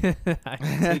me. I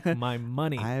take my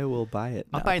money. I will buy it.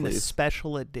 I'll now, buy the please.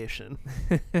 special edition."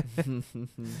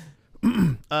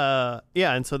 Yeah,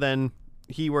 and so then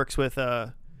he works with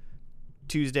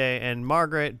Tuesday and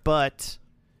Margaret, but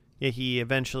yeah, he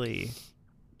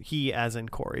as in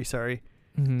Corey, sorry.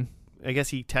 Mm-hmm. I guess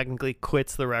he technically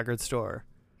quits the record store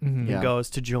Mm-hmm. Yeah. and goes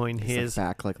to join He's, like, his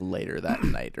back like later that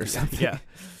night or something. yeah.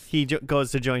 He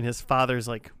goes to join his father's,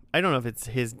 like, I don't know if it's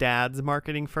his dad's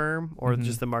marketing firm or Mhm.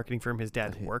 just the marketing firm his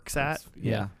dad works at,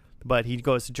 Yeah. but he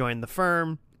goes to join the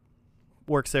firm,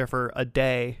 works there for a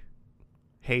day,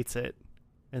 hates it,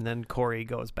 and then Corey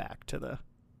goes back to the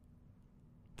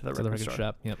To the record store.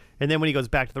 shop. Yep. And then when he goes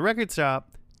back to the record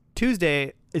shop,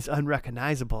 Tuesday is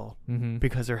unrecognizable Mm-hmm.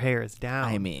 because her hair is down.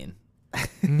 I mean,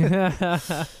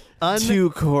 Un- to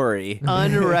Corey.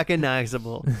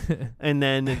 unrecognizable. And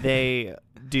then they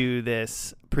do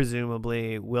this,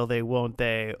 presumably, will they, won't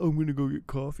they? I'm going to go get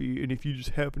coffee. And if you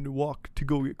just happen to walk to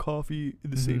go get coffee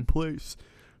in the same Mhm. place,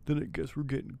 then I guess we're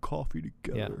getting coffee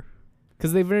together.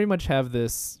 Because they very much have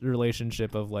this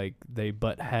relationship of like they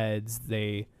butt heads,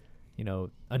 they,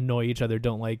 annoy each other,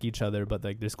 don't like each other, but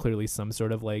like there's clearly some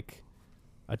sort of like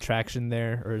attraction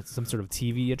there or some sort of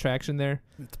TV attraction there.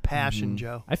 It's passion, Mhm.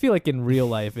 Joe. I feel like in real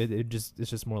life it's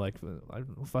just more like I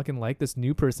don't fucking like this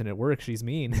new person at work. She's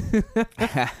mean.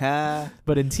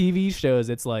 But in TV shows,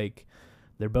 it's like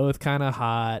they're both kind of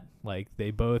hot. Like they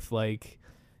both like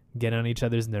get on each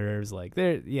other's nerves. Like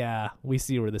we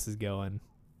see where this is going.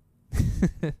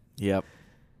 Yep.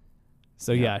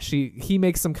 So Yeah. he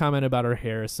makes some comment about her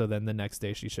hair. So then the next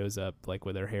day she shows up like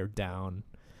with her hair down,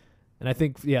 and I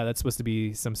think that's supposed to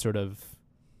be some sort of,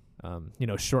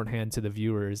 shorthand to the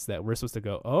viewers that we're supposed to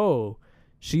go, oh,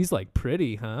 she's like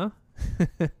pretty, huh?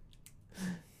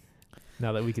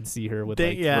 Now that we can see her with They-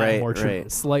 like yeah. Right, more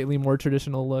right. slightly more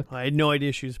traditional look. I had no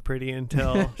idea she was pretty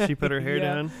until she put her hair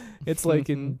Yeah. down. It's like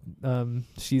in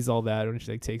She's All That when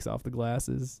she like takes off the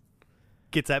glasses.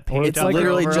 Gets that Or paint it's up like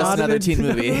literally over just us. another teen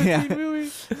Another movie. teen Yeah.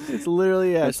 movie. It's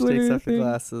literally, That's she takes literally off the the thing.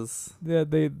 glasses. Yeah,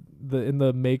 in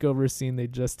the makeover scene they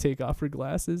just take off her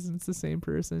glasses and it's the same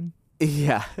person.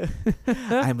 Yeah.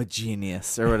 I'm a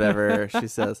genius or whatever she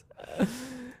says.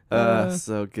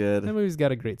 So good. That movie's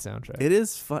got a great soundtrack. It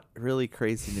is really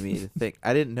crazy to me to think.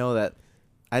 I didn't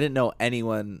know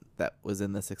anyone that was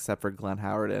in this except for Glenn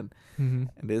Howard, and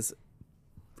Mm-hmm. it is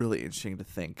really interesting to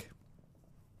think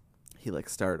he like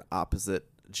starred opposite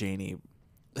Janie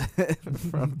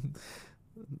from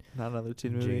not another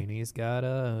teen movie. Janie's got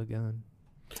a gun.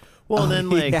 Well, Oh, then,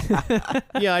 like,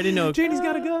 yeah, I didn't know. Janie's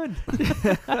got a gun.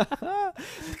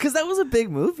 Because that was a big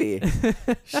movie.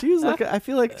 She was like, I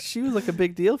feel like she was like a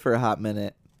big deal for a hot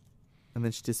minute, and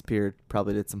then she disappeared.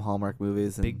 Probably did some Hallmark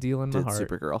movies. And Big deal in my did heart.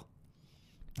 Supergirl,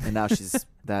 and now she's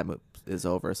is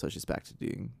over, so she's back to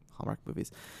doing Hallmark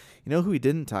movies. You know who we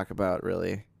didn't talk about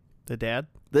really? The dad?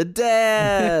 The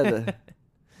dad,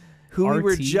 who we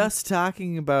were RT? just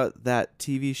talking about that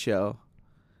TV show.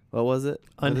 What was it?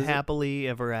 What is it? Unhappily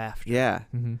Ever After. Yeah,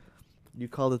 Mm-hmm. you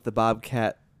called it the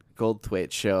Bobcat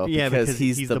Goldthwait show. Yeah, because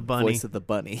he's the bunny. voice of the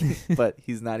bunny, but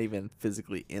he's not even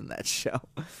physically in that show.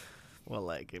 Well,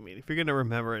 like, I mean, if you're going to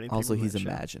remember anything. Also, from he's that show.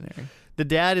 imaginary. The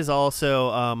dad is also,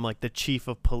 like, the chief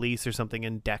of police or something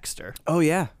in Dexter. Oh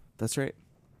yeah, that's right.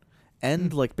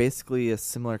 And Hmm. like basically a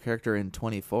similar character in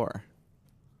 24.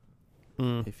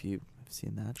 Hmm. If you've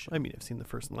seen that show, I mean, I've seen the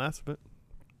first and last of it.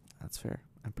 that's fair.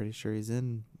 I'm pretty sure he's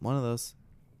in one of those.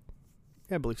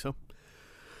 Yeah, I believe so.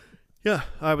 Yeah,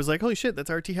 I was like, holy shit, that's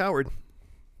R.T. Howard.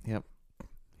 Yep,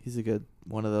 he's a good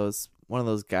one of those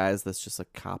guys that's just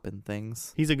like copping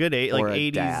things. He's a good Or a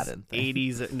 80s, dad and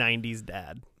things. 80s, 90s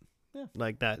dad. Yeah.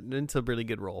 Like that. It's a really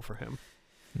good role for him.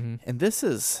 Mm-hmm. And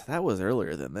that was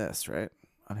earlier than this, right?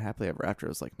 Unhappily Ever After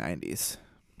was like 90s.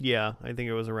 Yeah, I think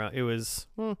it was around. It was.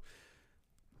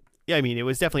 Yeah, I mean, it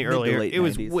was definitely Mid to earlier. late It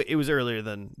was. 90s. It was earlier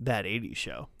than that '80s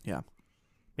show. Yeah.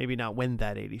 Maybe not when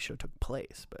that '80s show took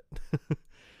place, but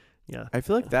yeah. I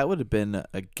feel like that would have been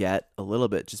a get a little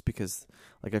bit just because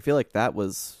like I feel like that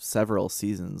was several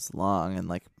seasons long and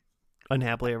like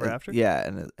Unhappily Ever After. Yeah,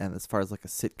 and as far as like a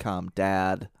sitcom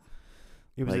dad,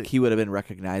 It was. like he would have been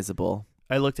recognizable.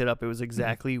 I looked it up. It was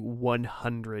exactly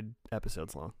 100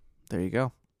 episodes long. There you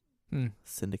go.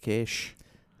 Syndication.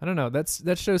 I don't know.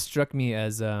 That show struck me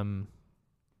as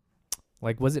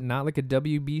like, was it not like a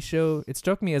WB show? It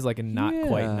struck me as like a not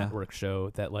quite Yeah. network show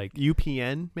that like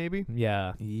UPN maybe.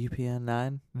 yeah, UPN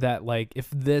 9. that like if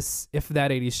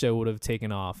that 80s show would have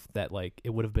taken off, that like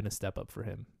it would have been a step up for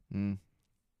him.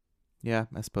 Yeah,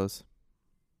 I suppose.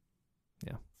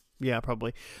 Yeah,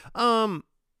 probably.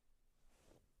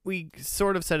 We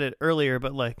sort of said it earlier,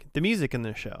 but like the music in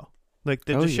the show. Like,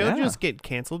 did Oh, the show yeah. just get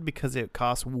canceled because it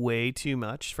costs way too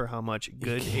much for how much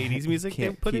good 80s music they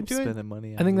Can't put keep into it? spending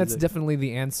money on I think that's music. definitely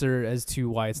the answer as to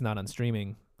why it's not on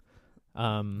streaming.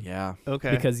 Yeah.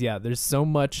 Okay. Because yeah, there's so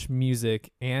much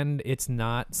music, and it's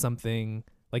not something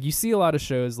like you see a lot of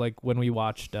shows like when we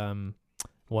watched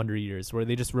Wonder Years, where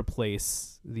they just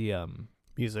replace the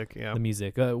music, yeah. the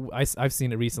music. I've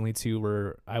seen it recently too,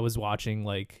 where I was watching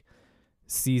like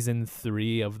season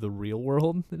 3 of The Real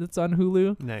World that's on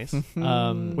Hulu. Nice.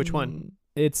 Which one?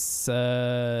 It's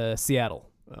Seattle.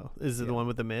 Oh, is it the one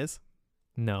with the Miz?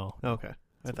 No, Okay.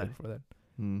 I it's thought before that.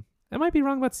 Hmm. I might be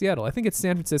wrong about Seattle. I think it's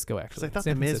San Francisco because actually. I thought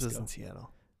San the Miz was Francisco. in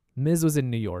Seattle. Miz was in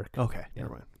New York. Okay, Yeah.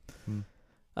 never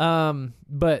mind.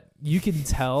 But you can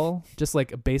tell just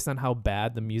like based on how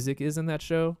bad the music is in that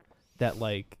show that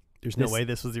like There's no This- way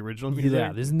this was the original music.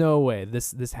 yeah, there's no way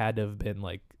this had to have been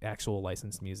like actual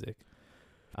licensed music.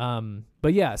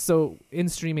 But yeah, so in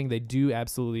streaming they do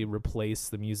absolutely replace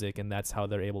the music, and that's how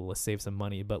they're able to save some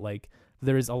money. But like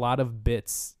there's a lot of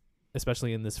bits,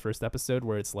 especially in this first episode,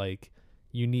 where it's like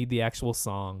you need the actual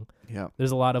song. Yeah.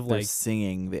 There's a lot of They're like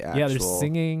singing the actual. yeah, there's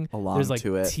singing. along There's like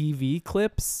to it. TV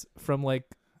clips from like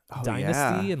Oh,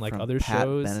 Dynasty yeah, and like from other Pat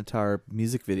shows. Benatar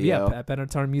music video. Yeah, Pat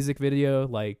Benatar music video.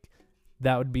 Like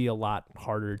that would be a lot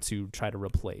harder to try to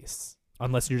replace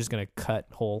unless you're just gonna cut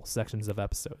whole sections of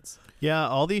episodes. Yeah,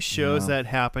 all these shows Yeah. that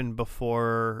happened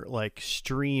before like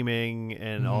streaming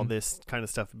and all Mhm. this kind of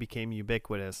stuff became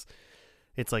ubiquitous.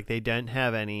 It's like they didn't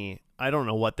have any, I don't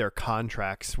know what their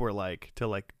contracts were like to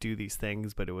like do these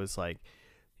things, but it was like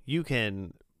you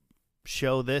can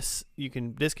show this,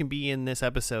 this can be in this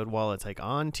episode while it's like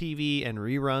on TV and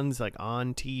reruns like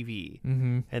on TV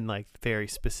Mm-hmm. and like very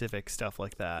specific stuff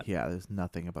like that. Yeah, there's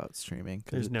nothing about streaming.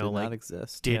 'Cause There's it no, did like, not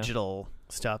exist. Digital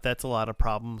stuff. That's a lot of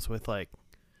problems with like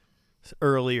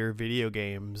earlier video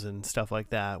games and stuff like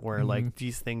that where like Mhm.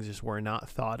 these things just were not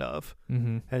thought of.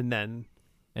 Mm-hmm. And then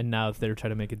And now if they're trying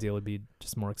to make a deal, it'd be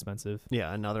just more expensive.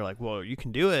 yeah, and now they're like, well, you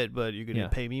can do it, but you're gonna Yeah.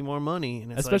 pay me more money, and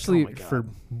it's Especially like, oh my for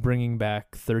God. bringing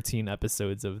back 13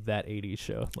 episodes of that 80s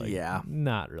show. Like, Yeah.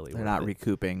 not really. They're worth not it.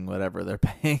 recouping whatever they're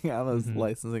paying on those Mhm.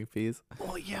 licensing fees.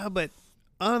 Well, yeah, but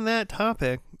on that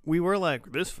topic, we were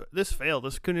like, this failed.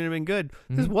 This couldn't have been good.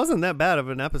 This Mhm. wasn't that bad of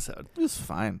an episode. It was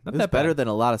fine. Not it was that better bad. than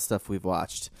a lot of stuff we've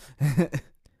watched.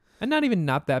 And not even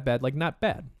not that bad. Like not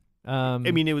bad. I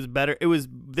mean, it was better.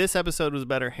 This episode was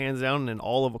better, hands down, than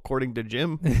all of According to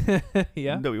Jim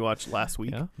yeah. that we watched last week.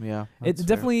 Yeah. Yeah. It that's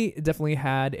fair. definitely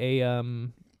had a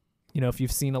you know, if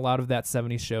you've seen a lot of that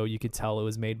 70s show, you could tell it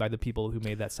was made by the people who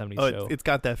made that 70s Oh, show. it's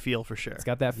got that feel for sure. It's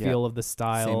got that Yeah. feel of the Same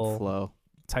style, flow.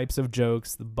 types of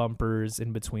jokes, the bumpers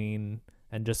in between,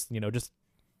 and just, you know, just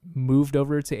moved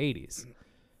over to 80s.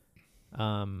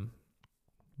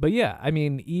 But yeah, I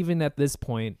mean, even at this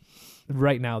point,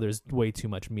 right now, there's way too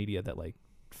much media that like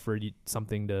for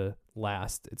something to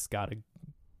last, it's got to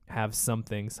have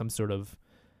something, some sort of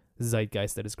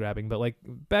zeitgeist that is grabbing. But like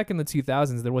back in the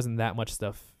 2000s, there wasn't that much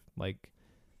stuff like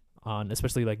on,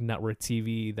 especially like network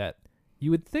TV, that you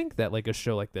would think that like a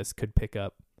show like this could pick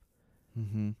up.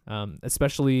 Mm-hmm.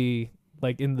 Especially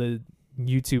like in the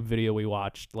YouTube video we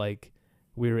watched, like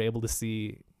we were able to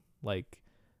see like,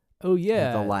 oh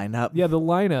yeah, The lineup. yeah, the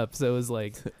lineup. So it was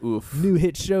like Oof. new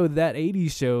hit show, that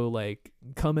 80s show, like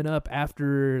coming up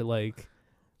after like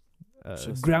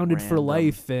Just Grounded for random.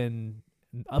 Life, and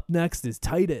up next is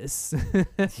Titus.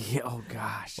 Yeah, oh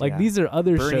gosh. Like yeah. these are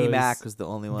other Bernie shows. Mac was the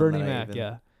only one Bernie that I Mac, even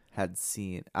yeah. had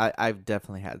seen. I've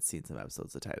definitely had seen some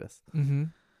episodes of Titus. Mm-hmm.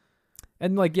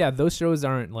 And like, yeah, those shows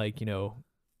aren't like, you know,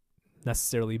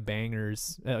 necessarily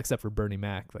bangers, except for Bernie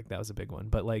Mac. Like that was a big one.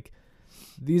 But like,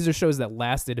 these are shows that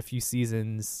lasted a few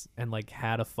seasons and like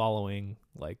had a following.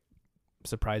 Like,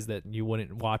 surprised that you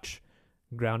wouldn't watch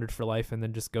Grounded for Life and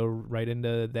then just go right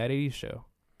into that 80s show.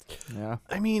 Yeah.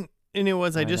 I mean, and it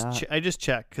was, I Why just not? I just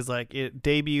checked because like it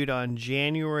debuted on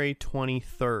January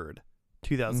 23rd,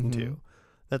 2002. Mhm.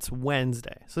 That's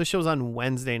Wednesday. So the show's on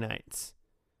Wednesday nights.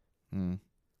 Mm.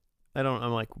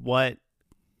 I'm like,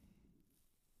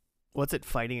 what's it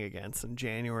fighting against in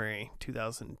January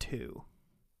 2002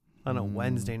 on a Mm.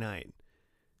 Wednesday night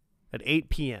at 8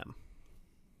 p.m.?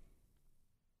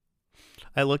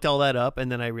 I looked all that up,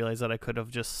 and then I realized that I could have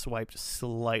just swiped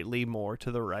slightly more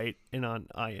to the right, and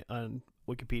on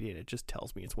Wikipedia, it just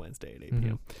tells me it's Wednesday at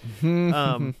 8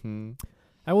 p.m.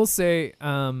 I will say,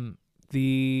 and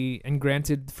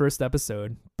granted, first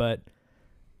episode, but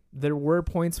there were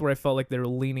points where I felt like they were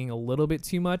leaning a little bit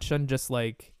too much on just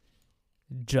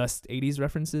 80s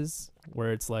references,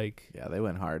 where it's like, Yeah, they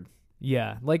went hard.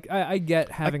 yeah, like I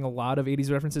get having a lot of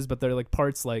 80s references, but they're like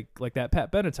parts like that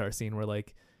Pat Benatar scene where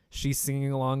like she's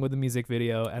singing along with the music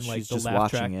video and like She's the just laugh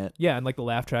track. watching it. Yeah, and like the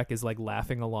laugh track is like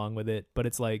laughing along with it, but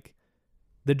it's like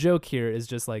the joke here is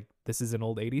just like this is an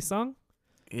old 80s song.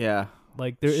 Yeah.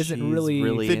 Like there isn't She's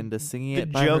really The- into singing The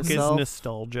it by joke herself. is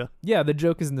nostalgia. Yeah, the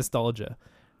joke is nostalgia,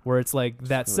 where it's like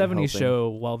that really 70s helping. show,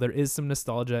 while there is some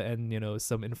nostalgia and,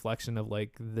 some inflection of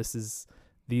like,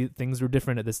 the things were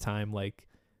different at this time. Like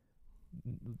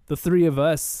the three of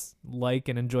us like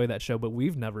and enjoy that show, but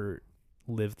we've never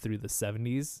lived through the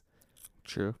 70s.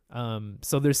 True.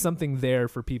 So there's something there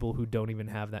for people who don't even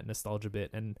have that nostalgia bit.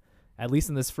 And at least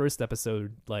in this first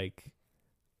episode, like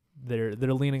they're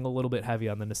leaning a little bit heavy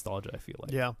on the nostalgia, I feel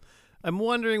like. Yeah. I'm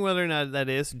wondering whether or not that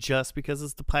is just because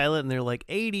it's the pilot and they're like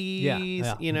 80s,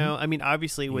 Yeah. you know? I mean,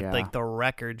 obviously with Yeah. like the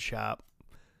record shop,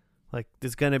 like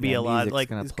there's going to be Yeah, a lot, music's like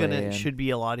gonna there's play going to in. should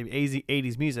be a lot of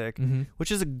 80s music, Mm-hmm.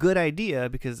 which is a good idea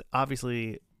because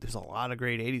obviously there's a lot of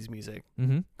great 80s music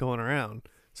Mm-hmm. going around.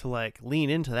 So like lean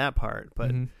into that part, but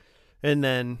Mm-hmm. and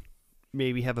then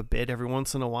maybe have a bit every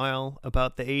once in a while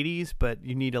about the 80s, but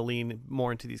you need to lean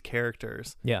more into these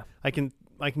characters. Yeah. I can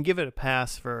give it a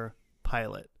pass for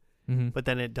pilot, Mm-hmm. but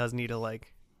then it does need to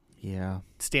like Yeah.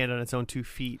 stand on its own 2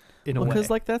 feet in Well, a way. because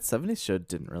like that 70s show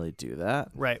didn't really do that.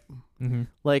 Right. Mm-hmm.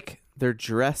 Like they're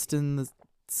dressed in the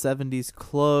 70s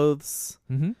clothes,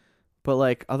 Mm-hmm. but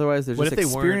like otherwise they're What just if they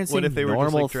weren't? experiencing What if they were just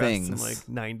normal like dressed things. in like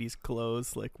 90s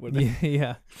clothes? Like what? They,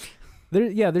 Yeah.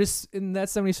 There's in that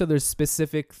 70s show, there's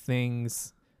specific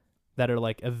things that are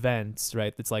like events,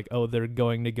 right? That's like, oh, they're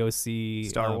going to go see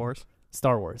Star Wars.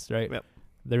 Star Wars, right? Yep.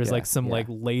 There was Yeah, like some yeah. like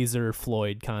Laser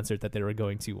Floyd concert that they were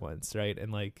going to once, right?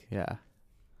 And like Yeah.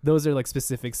 those are like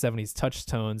specific 70s touch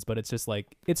tones, but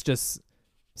it's just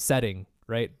setting,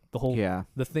 right? The whole Yeah.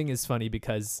 the thing is funny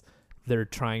because they're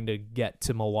trying to get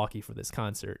to Milwaukee for this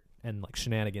concert and like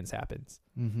shenanigans happens.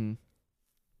 Mm-hmm.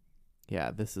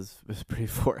 Yeah, this is pretty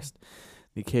forced.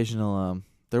 The occasional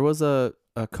there was a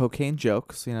cocaine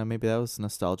joke, so maybe that was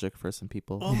nostalgic for some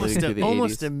people. Almost living through the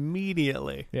almost 80s.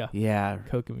 immediately. Yeah. Yeah,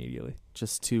 Coke immediately.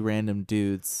 just two random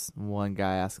dudes, one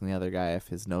guy asking the other guy if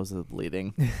his nose is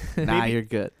bleeding. Nah, Maybe- you're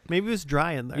good. Maybe it was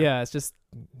dry in there. Yeah, it's just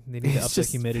they need to It's up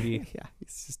just- the humidity. Yeah,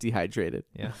 he's just dehydrated.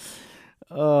 Yeah.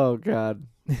 Oh god.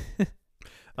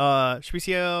 Should we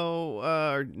see how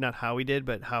or not how we did,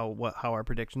 but how our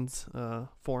predictions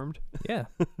formed? Yeah.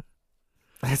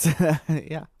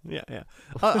 Yeah. Yeah.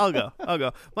 I'll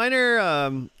go. Mine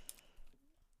are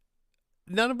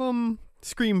none of them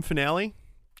scream finale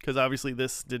because obviously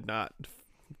this did not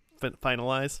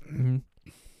finalize. Mm-hmm.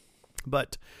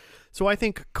 But so I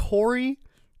think Corey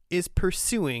is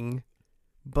pursuing,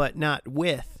 but not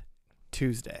with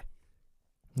Tuesday.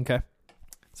 Okay.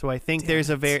 So I think there's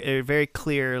a very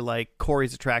clear like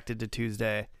Corey's attracted to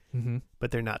Tuesday, Mm-hmm.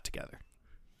 but they're not together.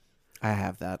 I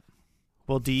have that.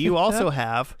 Well, do you also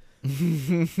have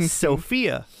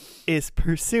Sophia is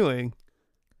pursuing,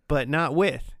 but not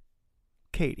with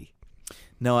Katie?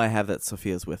 No, I have that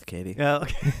Sophia's with Katie.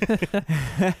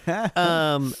 Okay.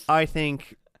 I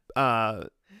think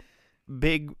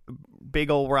big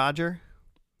old Roger,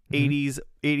 Mhm.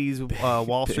 80s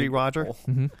Wall Street Roger.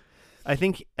 Mm-hmm. I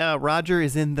think Roger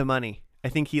is in the money. I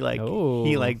think he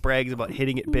Oh. brags about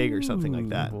hitting it big or something like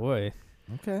that. Boy.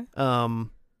 Okay.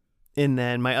 And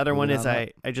then my other one Moving is on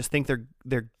I just think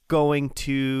they're going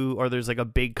to, or there's like a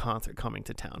big concert coming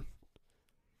to town.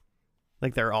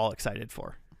 Like they're all excited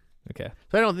for. Okay.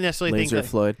 So I don't necessarily Laser think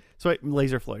Floyd.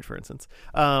 Laser Floyd, for instance.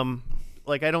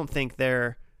 Like I don't think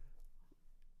they're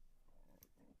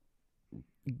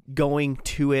going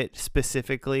to it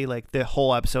specifically. Like the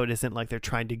whole episode isn't like they're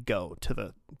trying to go to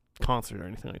the concert or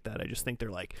anything like that. I just think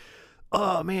they're like,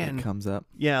 oh man, It comes up.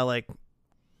 yeah, like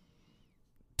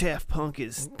Daft Punk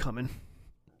is coming.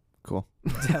 Cool.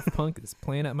 Daft Punk is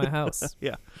playing at my house.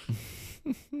 Yeah.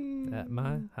 At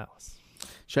my house.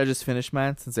 Should I just finish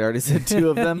mine since I already said two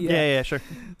of them? Yeah, sure.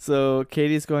 So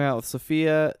Katie's going out with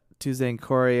Sophia. Tuesday and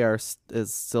Corey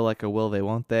is still like a will they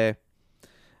won't they.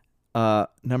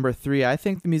 Number 3, I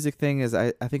think the music thing is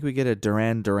I think we get a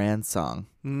Duran Duran song.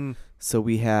 Mm. So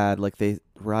we had like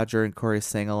Roger and Corey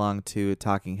sang along to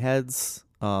Talking Heads.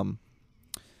 What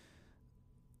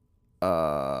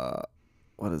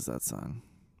is that song?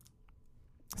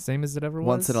 Same as it ever was.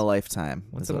 Once in a Lifetime.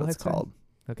 Once is in a what it's Lifetime? called.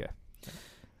 Okay.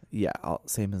 Yeah,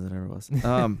 same as it ever was.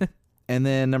 And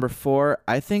then number 4,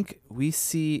 I think we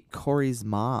see Corey's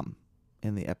mom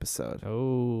in the episode.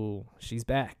 Oh, she's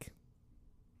back.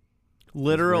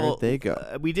 Literal. Where'd they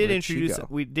go? We did Where'd she introduce. go?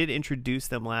 We did introduce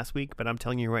them last week, but I'm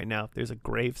telling you right now, if there's a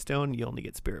gravestone, you only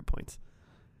get spirit points.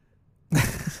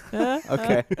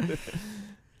 Okay.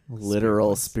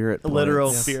 Literal spirit points.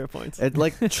 Literal Yeah. spirit points. It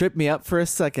like tripped me up for a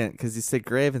second because you said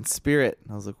grave and spirit.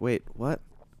 And I was like, wait, what?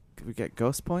 Could we get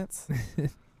ghost points?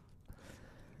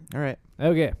 All right.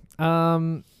 Okay.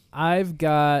 I've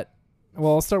got.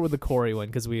 Well, I'll start with the Corey one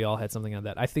because we all had something on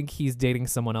that. I think he's dating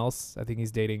someone else. I think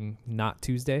he's dating not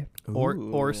Tuesday or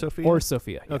Ooh. Sophia. or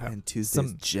Sophia. Yeah. Okay. And Tuesday's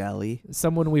Some- jelly.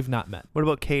 Someone we've not met. What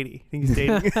about Katie? Think he's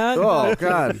dating? Oh,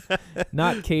 God.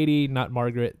 Not Katie. Not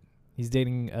Margaret. He's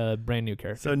dating a brand new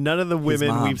character. So none of the women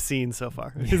mom. we've seen so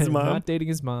far. Yeah, His mom. Not dating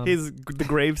his mom. The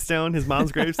gravestone. His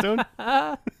mom's gravestone.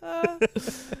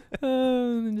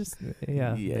 Just they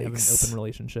have an Yikes. open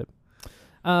relationship.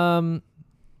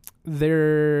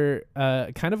 They're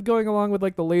kind of going along with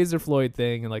like the Laser Floyd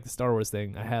thing and like the Star Wars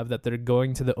thing. I have that they're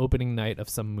going to the opening night of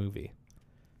some movie.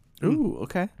 Ooh,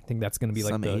 okay. I think that's going to be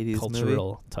like Some the 80s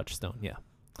cultural touchstone. Yeah.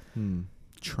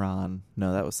 Tron.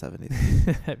 No, that was 70s.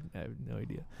 I have no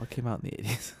idea. What came out in the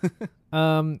 80s?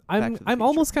 I'm to the I'm Future.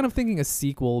 almost kind of thinking a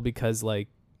sequel because like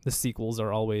the sequels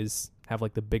are always have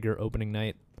like the bigger opening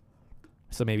night.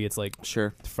 So maybe it's like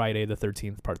Sure. Friday the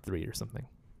 13th part 3 or something.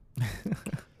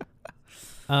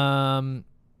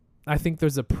 I think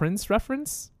there's a Prince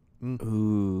reference.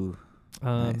 Ooh.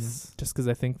 Nice. Just because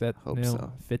I think that Hope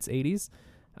so. fits 80s.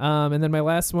 And then my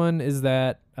last one is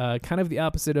that kind of the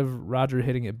opposite of Roger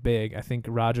hitting it big. I think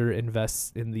Roger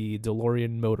invests in the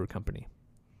DeLorean Motor Company.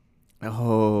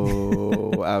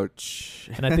 Oh, ouch.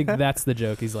 And I think that's the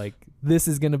joke. He's like, this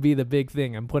is going to be the big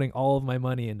thing. I'm putting all of my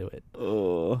money into it.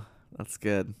 Oh, that's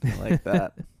good. I like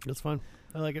that. That's fun.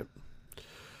 I like it.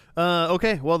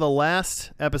 Okay, well, the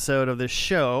last episode of this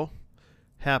show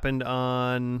happened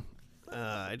on.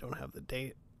 I don't have the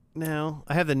date now.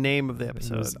 I have the name of the It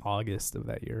was episode. August of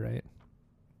that year, right?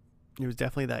 It was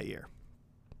definitely that year.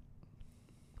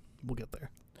 We'll get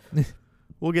there.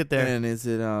 We'll get there. And is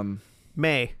it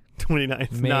May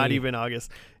 29th, May. not even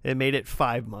August. It made it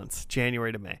 5 months,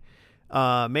 January to May.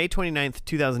 May 29th,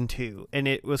 2002, and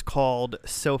it was called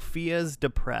Sophia's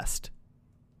Depressed.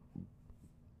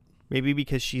 Maybe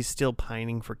because she's still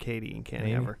pining for Katie and can't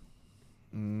have her.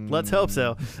 Let's hope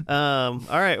so. All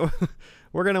right,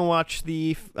 we're going to watch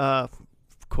the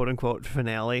quote-unquote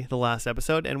finale, the last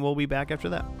episode, and we'll be back after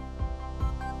that.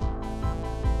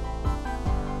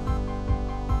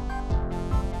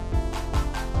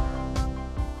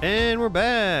 And we're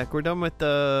back. We're done with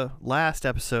the last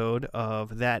episode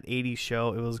of that 80s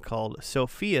show. It was called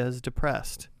Sophia's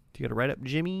Depressed. Do you got a write-up,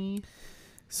 Jimmy?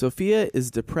 Sophia is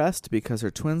depressed because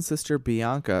her twin sister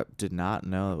Bianca did not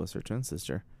know it was her twin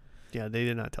sister. Yeah, they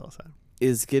did not tell us that.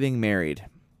 Is getting married.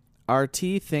 RT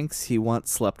thinks he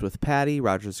once slept with Patty,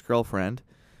 Roger's girlfriend.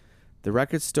 The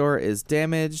record store is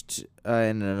damaged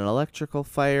in an electrical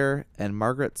fire, and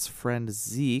Margaret's friend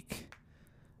Zeke.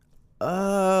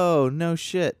 Oh, no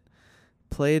shit.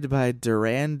 Played by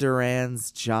Duran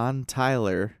Duran's John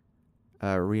Tyler,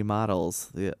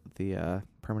 remodels the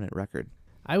permanent record.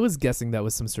 I was guessing that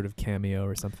was some sort of cameo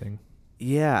or something.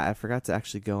 Yeah, I forgot to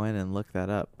actually go in and look that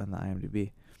up on the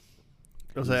IMDb.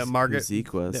 Was Who's- that who Margaret?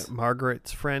 Zeke was. That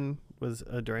Margaret's friend was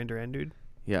a Duran Duran dude.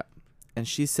 Yeah, and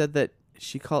she said that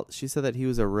she said that he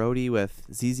was a roadie with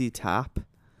ZZ Top,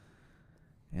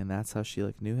 and that's how she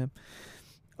knew him.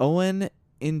 Owen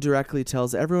indirectly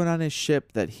tells everyone on his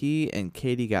ship that he and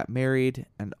Katie got married,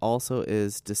 and also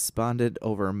is despondent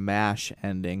over MASH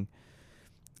ending.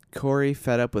 Corey,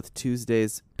 fed up with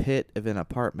Tuesday's pit of an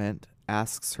apartment,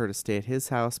 asks her to stay at his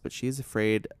house, but she's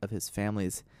afraid of his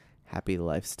family's happy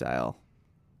lifestyle.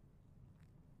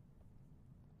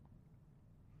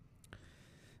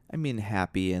 I mean,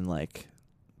 happy and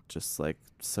just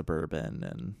suburban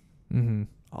and Mm-hmm.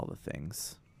 all the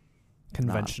things.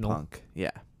 Conventional. Not punk.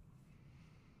 Yeah.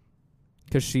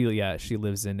 Because she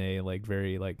lives in a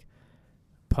very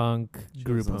punk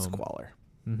group Lives home. in squalor.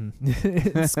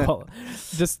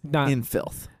 Mm-hmm. Just not In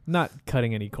filth. not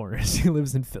cutting any corners. She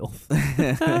lives in filth.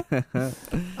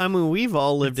 I mean, we've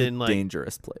all lived It's a in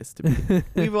dangerous place to be.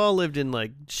 we've all lived in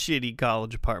shitty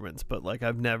college apartments, but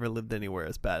I've never lived anywhere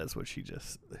as bad as what she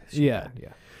Yeah, had.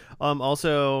 yeah.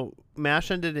 Also,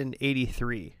 MASH ended in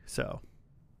 '83, so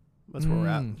that's where we're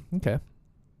at. Okay.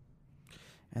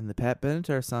 And the Pat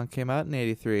Benatar song came out in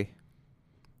 '83.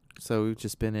 So we've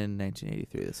just been in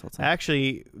 1983 this whole time.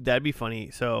 Actually, that'd be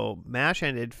funny. So MASH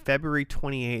ended February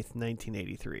 28th,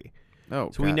 1983.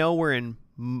 Oh, So we know we're in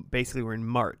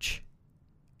March,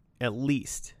 at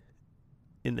least,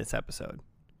 in this episode,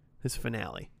 this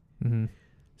finale. Mm-hmm.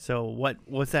 So what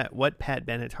was that? What Pat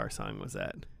Benatar song was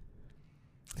that?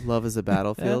 Love is a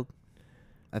Battlefield.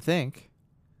 I think.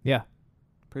 Yeah.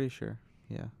 Pretty sure.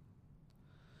 Yeah.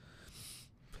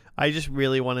 I just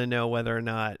really want to know whether or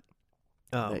not.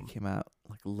 That came out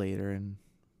like later in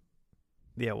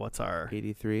Yeah. What's our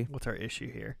 83. issue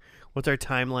here? What's our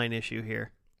timeline issue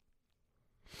here?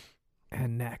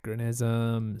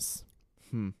 Anachronisms.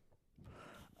 Did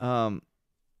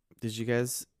you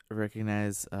guys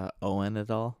recognize Owen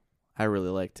at all? I really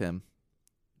liked him.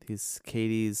 He's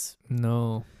Katie's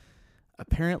No.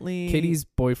 apparently Katie's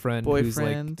boyfriend who's like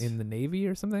boyfriend. in the Navy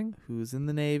or something. who's in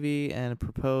the Navy and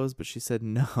proposed, but she said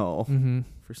no Mm-hmm.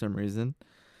 for some reason.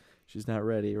 She's not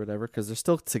ready or whatever because they're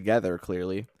still together,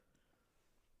 clearly.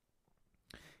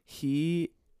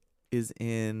 He is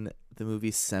in the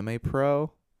movie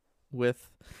Semi-Pro with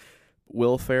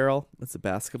Will Ferrell. It's a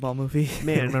basketball movie. I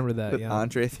Man, remember that. with Yeah.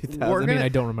 Andre 3000. We're I mean, gonna- I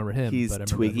don't remember him. He's but I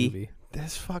remember Twiggy. That movie.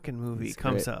 This fucking movie He's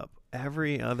comes great. up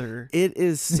every other. It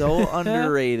is so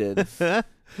underrated. We're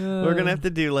gonna have to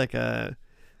do like a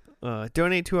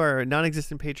donate to our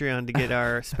non-existent Patreon to get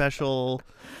our special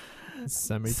I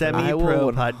semi-pro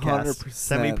will podcast, 100%.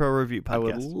 semi-pro review I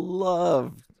would podcast.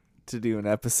 love to do an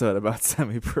episode about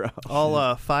Semi-Pro. All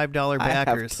 $5 I have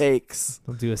backers. takes.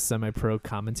 We'll do a semi-pro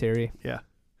commentary. Yeah.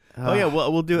 Oh yeah,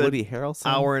 we'll do Woody it. Harrelson.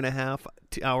 Hour and a half,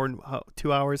 2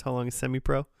 hours. How long is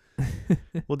semi-pro?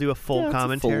 We'll do a full Yeah, it's a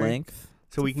commentary, full length.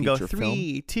 so It's we a can go feature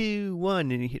 3, 2,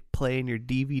 1, and you hit play in your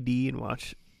DVD and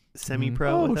watch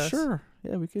semi-pro Oh, with us. sure.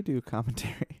 Yeah, we could do a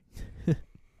commentary. Have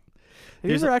you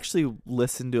There's ever actually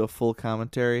listened to a full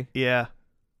commentary? Yeah,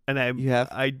 and You have?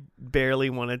 I barely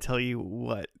want to tell you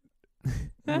what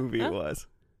movie it was.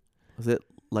 Was it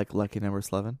like Lucky Number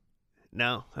 11?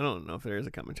 No, I don't know if there is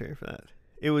a commentary for that.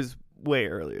 It was way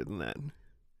earlier than that.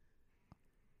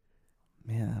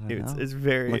 Man, I don't know. It's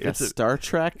very Like it's a Star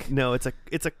Trek? no, it's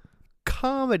a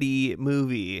comedy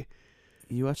movie.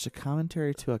 You watched a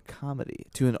commentary to a comedy,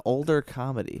 to an older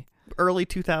comedy, Early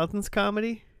 2000s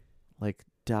comedy. like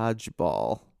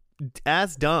Dodgeball.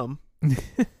 As dumb.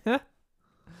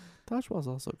 Dodgeball's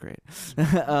also great.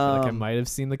 Like I might have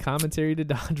seen the commentary to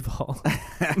Dodgeball.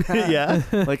 Yeah.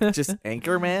 Like just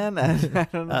Anchorman? I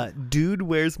don't know. Dude,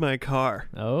 where's my car?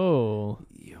 Oh,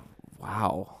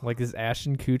 Wow. like is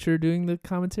Ashton Kutcher doing the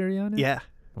commentary on it? Yeah.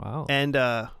 Wow. And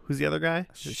who's the other guy?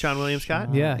 Sean William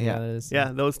Scott? yeah, yeah. that is,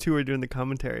 Yeah, those two are doing the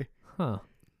commentary. Huh.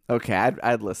 Okay,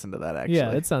 I'd listen to that actually.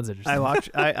 Yeah, it sounds interesting.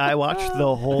 I watched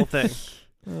the whole thing.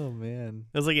 Oh man.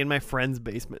 It was like in my friend's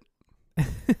basement.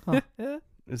 Huh. It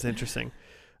was interesting.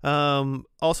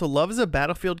 Also, Love is a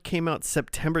Battlefield came out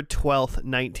September 12th,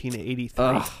 1983.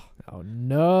 Ugh. Oh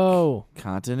no.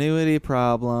 Continuity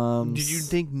problems. Did you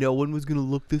think no one was going to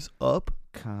look this up?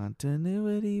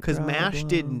 Continuity Because MASH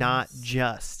did not problems.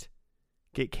 just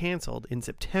get canceled in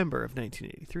September of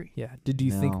 1983. Yeah. Did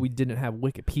you think No. we didn't have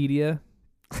Wikipedia?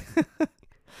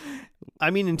 I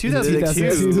mean, in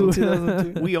 2002.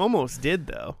 2002. we almost did,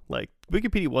 though. Like,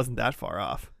 Wikipedia wasn't that far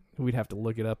off. We'd have to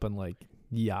look it up on like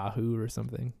Yahoo or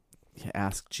something. Yeah,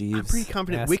 ask Jeeves. I'm pretty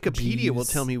confident Ask Wikipedia will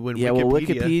Jeeves. tell me when Yeah, Wikipedia... will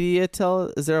Wikipedia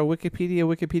tell? Is there a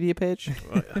Wikipedia page?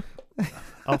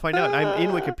 I'll find out. I'm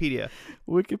in Wikipedia.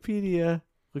 Wikipedia.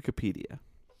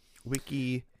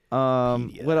 Wiki...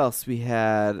 What else we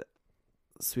had?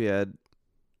 So we had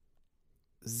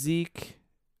Zeke,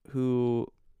 who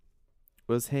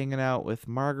was hanging out with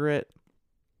Margaret.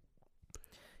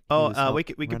 Oh, was help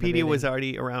Wikipedia was renovating.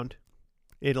 already around.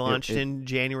 It launched it- in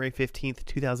January 15th,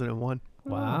 2001.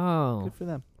 Wow. Good for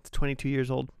them. It's 22 years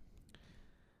old.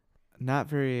 Not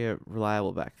very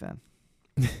reliable back then.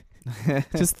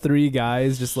 Just three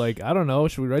guys, just like, I don't know,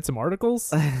 should we write some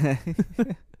articles?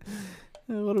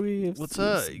 What do we? What's some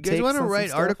up? You guys takes want to on some write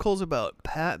stuff? articles about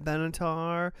Pat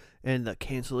Benatar and the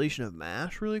cancellation of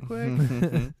MASH really quick?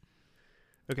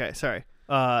 Okay, sorry.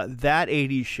 That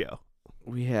 80s show.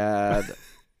 We had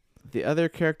the other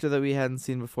character that we hadn't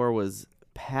seen before was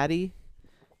Patty,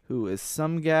 who is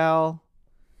some gal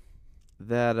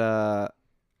that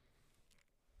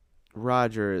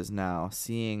Roger is now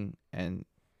seeing, and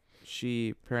she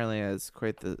apparently has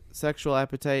quite the sexual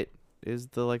appetite. Is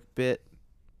the like bit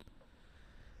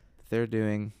they're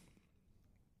doing?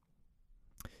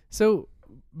 So,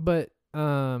 but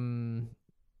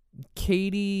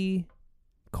Katie,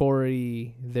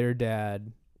 Corey, their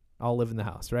dad, all live in the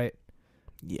house, right?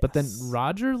 Yes. But then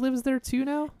Roger lives there too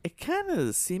now? it kind of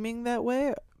is seeming that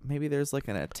way. maybe there's like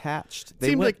an attached. They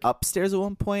Seemed went like- upstairs at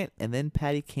one point, and then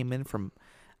Patty came in from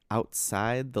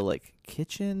outside the like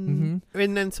kitchen. Mm-hmm.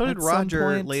 And then so did At some Roger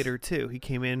point- later too. He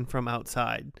came in from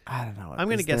outside I don't know. I'm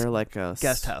gonna Is guess there like a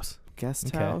guest house. Guest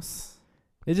Okay. house.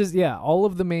 It's just all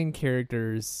of the main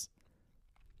characters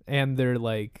and their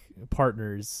like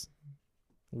partners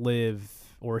live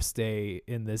or stay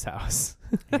in this house.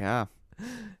 Yeah.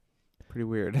 Pretty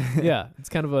weird. Yeah, it's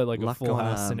kind of a Lot Full going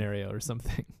House on. scenario or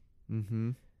something.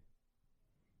 Mm-hmm.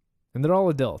 And they're all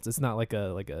adults. It's not like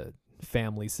a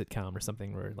family sitcom or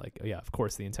something where like, oh yeah, of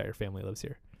course the entire family lives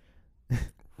here.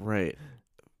 Right.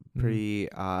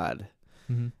 Pretty odd.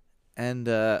 Mm-hmm. And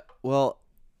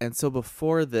and so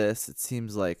before this, it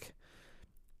seems like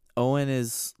Owen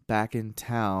is back in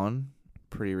town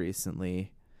pretty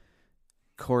recently.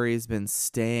 Corey's been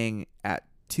staying at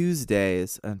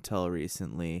Tuesdays until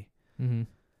recently. Mm-hmm.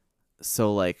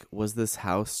 So like, was this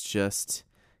house just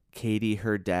Katie,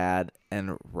 her dad,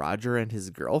 and Roger and his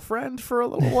girlfriend for a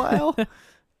little while?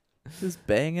 Just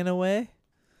banging away?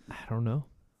 I don't know.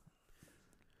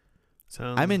 So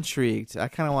I'm intrigued. I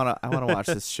want to watch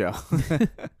this show.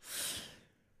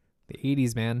 The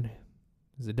 80s, man.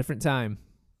 It was a different time.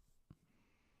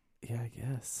 Yeah, I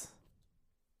guess.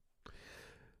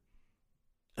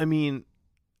 I mean,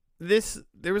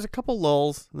 there was a couple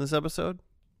lulls in this episode.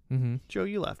 Mm-hmm. Joe,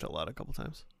 you laughed a lot a couple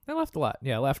times. I laughed a lot.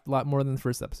 Yeah, I laughed a lot more than the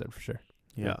first episode for sure.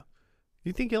 Yeah.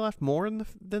 You think you laughed more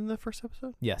than the first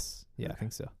episode? Yes. Yeah, I Okay.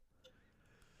 think so.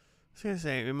 I was gonna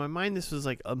say, in my mind, this was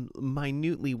like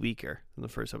minutely weaker than the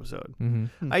first episode.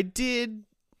 Mm-hmm. I did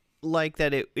like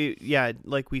that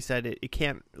like we said, it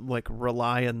can't like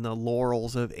rely on the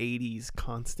laurels of 80s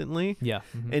constantly, Yeah.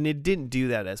 Mm-hmm. and it didn't do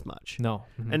that as much. No.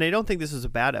 Mm-hmm. And I don't think this was a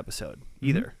bad episode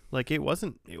either. Like it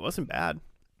wasn't bad.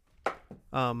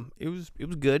 It was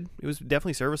good. It was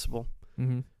definitely serviceable.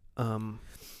 Mm-hmm.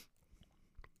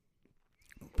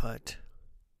 But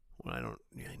I don't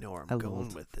really know where I'm going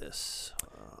lulled. with this.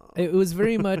 It was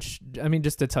very much, I mean,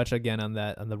 just to touch again on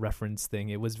the reference thing,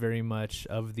 it was very much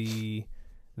of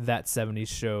that 70s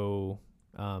show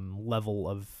level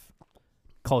of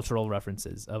cultural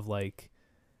references of like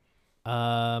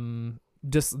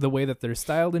just the way that they're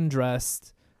styled and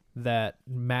dressed, that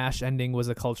MASH ending was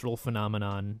a cultural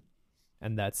phenomenon,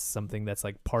 and that's something that's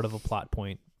like part of a plot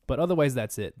point. But otherwise,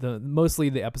 that's it. Mostly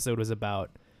the episode was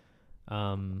about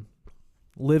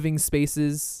living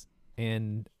spaces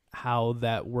and how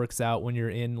that works out when you're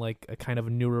in like a kind of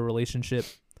newer relationship.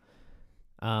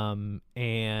 And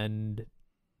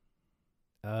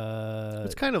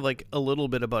It's kind of like a little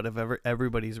bit about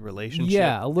everybody's relationship.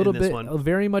 yeah, a little in this bit, one.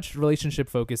 very much relationship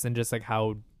focused, and just like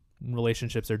how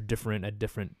relationships are different at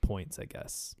different points, I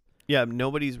guess. Yeah,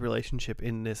 nobody's relationship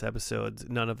in this episode,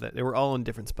 none of that. They were all in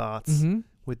different spots Mm-hmm.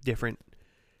 with different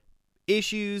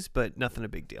issues, but nothing a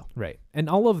big deal. Right. And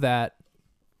all of that,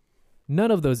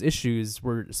 none of those issues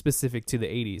were specific to the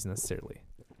 80s necessarily.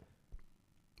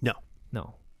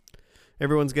 No.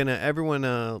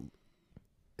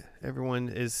 Everyone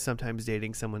is sometimes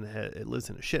dating someone that lives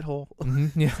in a shithole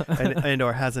Mm-hmm. Yeah. and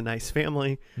or has a nice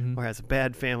family Mhm. or has a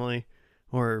bad family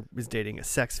or is dating a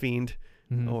sex fiend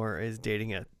Mhm. or is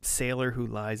dating a sailor who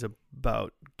lies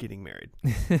about getting married.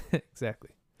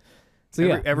 Exactly. So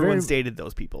yeah, Everyone's dated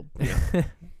those people.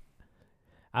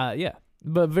 Yeah. yeah,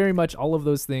 but very much all of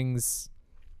those things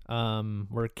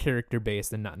were character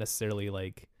based and not necessarily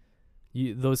like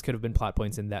those could have been plot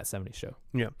points in that 70s show.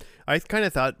 I kind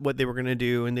of thought what they were going to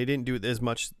do, and they didn't do it as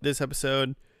much this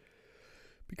episode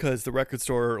because the record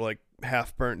store like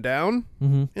half burnt down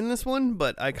Mm-hmm. in this one,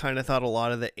 but I kind of thought a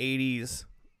lot of the 80s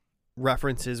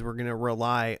references were going to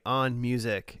rely on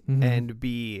music Mhm. and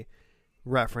be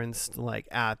referenced like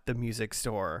at the music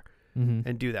store Mm-hmm.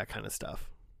 and do that kind of stuff.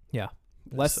 Yeah.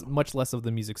 So- Much less of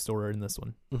the music store in this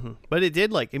one. Mhm. But it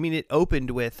did it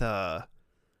opened with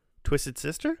Twisted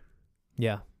Sister.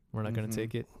 Yeah, we're not going Mhm. to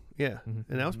take it. Yeah. Mhm.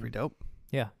 And that was pretty dope.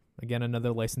 Yeah. Again,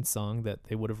 another licensed song that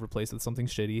they would have replaced with something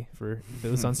shitty for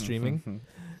those on streaming.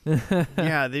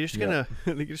 Yeah, they're just Yeah.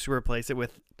 gonna they just replace it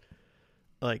with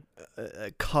like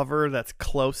a cover that's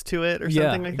close to it or Yeah,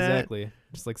 something like that. exactly.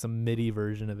 Just like some MIDI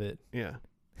version of it. Yeah.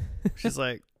 She's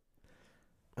like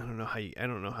I don't know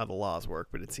how the laws work,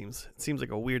 but it seems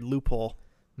like a weird loophole.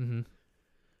 Mm-hmm.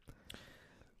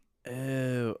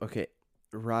 Oh, okay.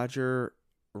 Roger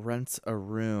rents a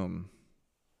room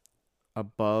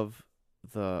above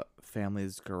the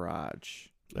family's garage.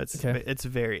 Okay. It's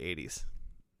very 80s.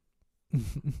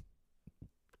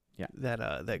 Yeah.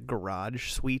 That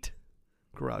garage suite,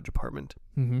 garage apartment.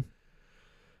 Mm-hmm.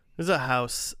 There's a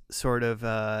house sort of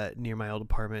near my old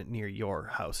apartment, near your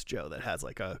house, Joe, that has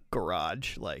like a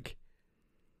garage, like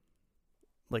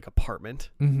like apartment,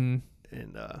 Mm-hmm.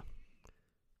 and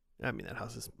I mean that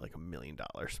house is like $1 million,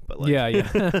 but like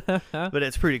Yeah. but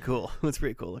it's pretty cool. It's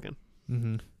pretty cool looking.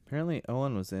 Mm-hmm. Apparently,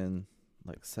 Owen was in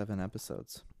like 7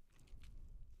 episodes.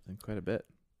 And quite a bit.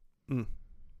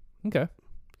 Okay.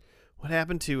 What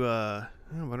happened to I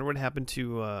wonder what happened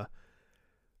to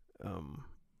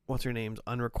what's her name's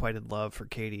unrequited love for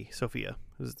Katie, Sophia.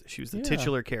 She was the Yeah.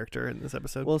 titular character in this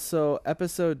episode. Well, so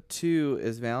episode 2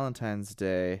 is Valentine's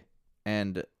Day,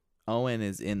 and Owen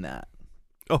is in that.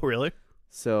 Oh, really?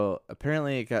 So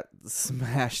apparently it got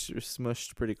smashed or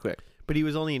smushed pretty quick. But he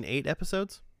was only in 8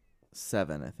 episodes?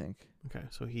 7, I think. Okay,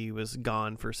 so he was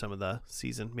gone for some of the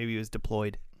season. Maybe he was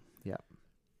deployed. Yeah.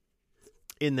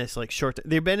 In this like short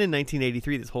they've been in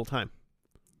 1983 this whole time.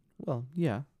 Well,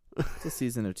 yeah. It's a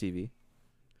season of TV.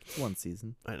 It's 1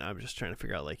 season. And I'm just trying to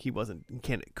figure out like he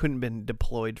couldn't been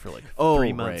deployed for like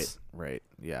 3 months. Right.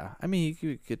 Yeah. I mean, you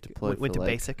could get deployed Went for to like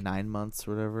basic? 9 months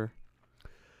or whatever.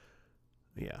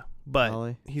 Yeah. But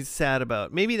Probably. he's sad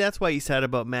about maybe that's why he's sad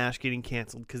about MASH getting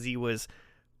canceled, because he was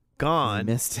gone I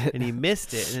missed it. and he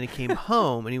missed it, and then he came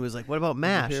home and he was like, what about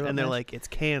MASH? hear about And they're MASH? like, it's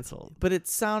canceled. But it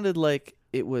sounded like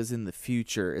it was in the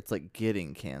future. It's like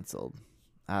getting canceled.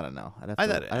 I don't know. I'd have I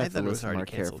to, thought- I'd I have thought to it was listen already more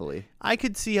canceled. carefully. I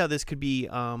could see how this could be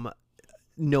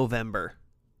November,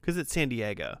 because it's San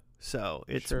Diego, so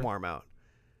it's Sure. warm out.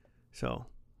 So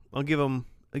I'll give him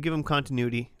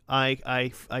continuity.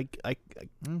 I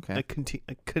Okay.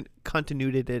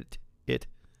 continued it.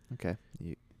 Okay.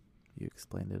 You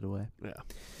explained it away. Yeah,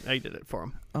 I did it for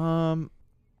him.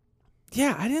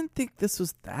 Yeah, I didn't think this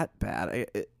was that bad.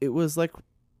 It was like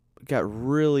got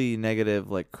really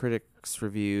negative like critics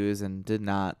reviews and did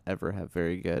not ever have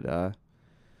very good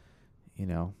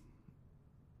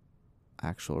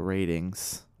actual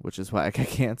ratings, which is why it got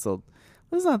canceled.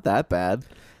 It's not that bad.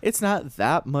 It's not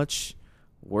that much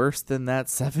worse than that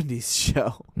 70s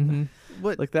show. Mm-hmm.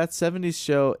 What? Like that 70s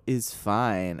show is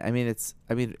fine. I mean it's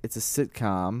a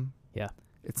sitcom. Yeah.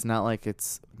 It's not like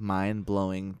it's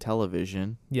mind-blowing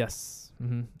television. Yes.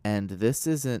 Mm-hmm. And this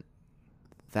isn't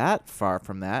that far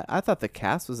from that. I thought the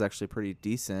cast was actually pretty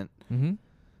decent.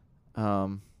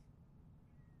 Mm-hmm.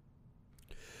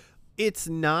 It's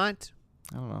not.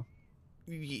 I don't know.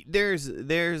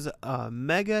 There's a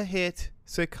mega hit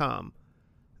sitcom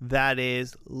that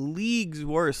is leagues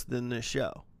worse than this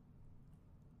show.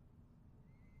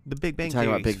 The Big Bang Talking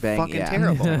Theory about Big is Bang, fucking yeah.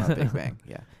 terrible. Talking about Big Bang,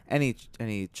 yeah.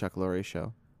 Any Chuck Lorre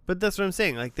show. But that's what I'm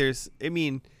saying. Like,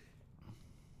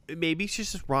 maybe it's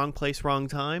just wrong place, wrong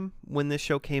time when this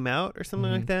show came out or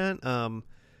something like that.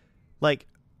 Like,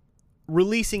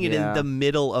 releasing it in Yeah. the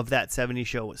middle of that 70s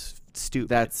show was stupid.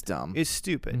 That's dumb. It's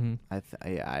stupid. Mm-hmm.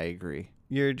 I agree.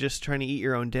 You're just trying to eat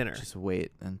your own dinner. Just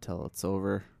wait until it's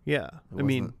over. Yeah. It I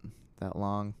mean, wasn't that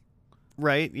long.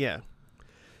 right? Yeah.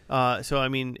 So, I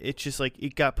mean, it's just like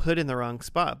it got put in the wrong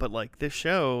spot. But, like, this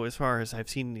show, as far as I've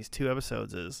seen in these 2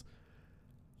 episodes, is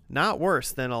not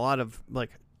worse than a lot of,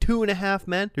 like, 2.5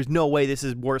 Men. There's no way this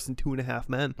is worse than 2.5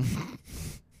 Men.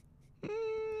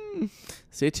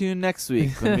 Stay tuned next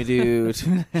week when we do. I'm just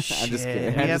kidding. Shit, I'm we just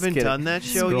haven't kidding. done that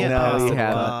show Scroll yet. No, we Oh, haven't.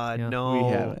 God, Yeah. no. We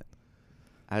haven't.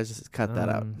 I just cut that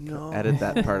out. No. Edit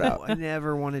that part out. I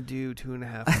never want to do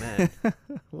 2.5 Men.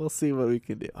 We'll see what we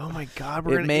can do. Oh my God,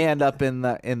 we're It gonna. may end up in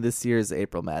this year's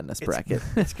April Madness bracket.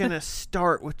 It's gonna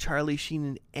start with Charlie Sheen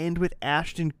and end with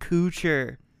Ashton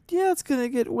Kutcher. Yeah, it's gonna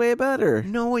get way better.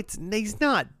 No, he's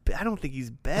not. I don't think he's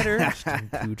better. Ashton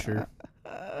Kutcher.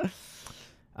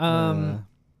 I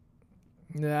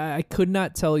could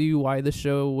not tell you why the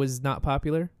show was not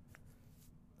popular.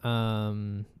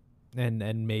 And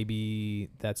maybe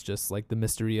that's just like the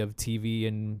mystery of TV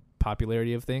and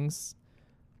popularity of things.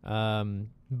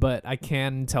 But I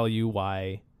can tell you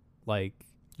why, like,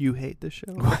 You hate the show.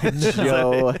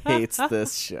 Joe hates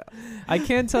this show. I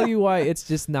can tell you why it's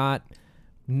just not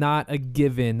a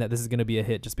given that this is going to be a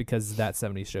hit just because that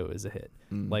 70s show is a hit.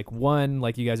 Like, one,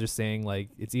 like you guys are saying, like,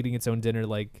 it's eating its own dinner.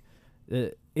 Like,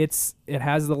 it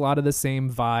has a lot of the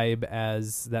same vibe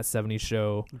as that 70s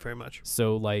show. Very much.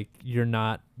 So, like,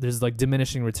 there's like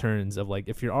diminishing returns of, like,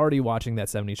 if you're already watching that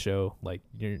 70s show, like,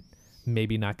 you're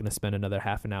maybe not going to spend another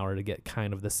half an hour to get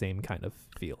kind of the same kind of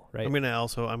feel, right? I'm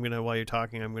gonna while you're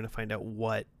talking, I'm gonna find out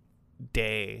what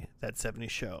day that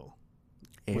 70s show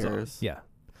was on. Airs. Yeah.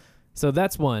 So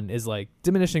that's one, is like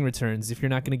diminishing returns. If you're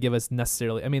not going to give us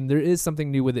necessarily, I mean, there is something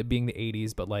new with it being the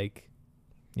 80s, but, like,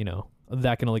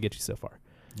 that can only get you so far.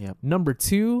 Yep. Number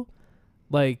 2,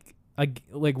 like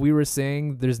we were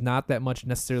saying, there's not that much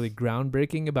necessarily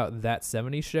groundbreaking about that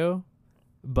 70s show,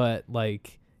 but,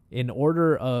 like, in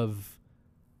order of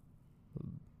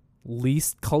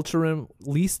least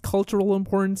cultural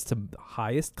importance to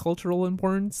highest cultural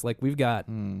importance. Like we've got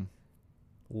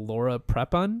Laura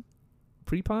Prepon,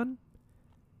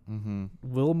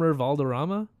 Wilmer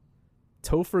Valderrama,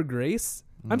 Topher Grace.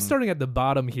 I'm starting at the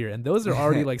bottom here, and those are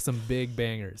already like some big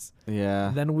bangers. Yeah.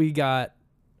 And then we got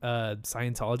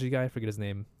Scientology guy, I forget his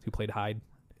name, who played Hyde.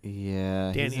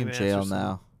 Yeah, he's Danny in jail Masterson.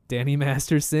 now. Danny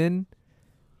Masterson,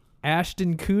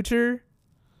 Ashton Kutcher,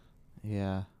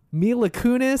 Yeah. Mila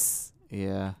Kunis.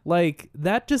 Yeah. Like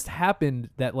that just happened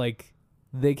that like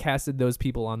they casted those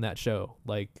people on that show.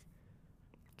 Like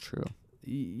True.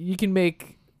 you can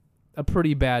make a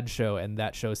pretty bad show and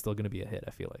that show is still going to be a hit,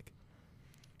 I feel like.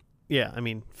 Yeah, I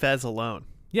mean, Fez alone.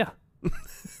 Yeah.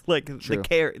 Like True.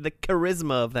 the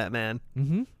charisma of that man.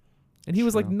 Mm-hmm. And he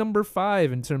was like True. number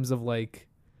 5 in terms of like,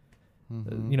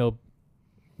 Mhm. you know,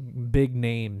 big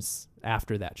names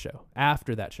after that show.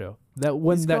 That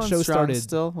when He's that going show strong started.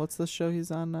 Still, what's the show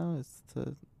he's on now? It's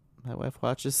my wife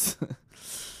watches.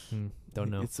 Don't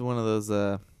know. It's one of those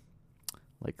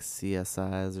like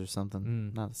CSIs or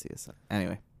something. Not a CSI.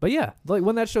 Anyway. But yeah, like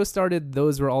when that show started,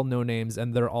 those were all no names,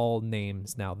 and they're all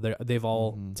names now. They've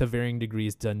all, to varying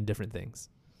degrees, done different things.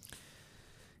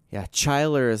 Yeah,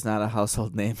 Chyler is not a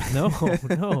household name. No,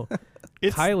 no.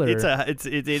 It's Kyler.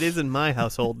 It is in my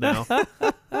household now.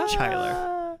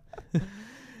 Chyler.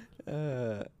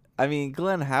 I mean,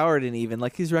 Glenn Howard, and even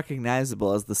like he's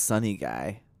recognizable as the Sunny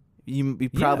guy. You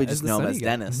probably as just the know him Sunny as guy.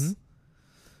 Dennis. Mhm.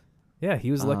 Yeah, he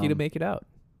was lucky to make it out.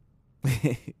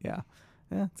 Yeah,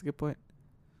 that's a good point.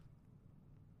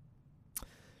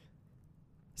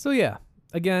 So yeah,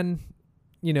 again,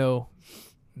 you know,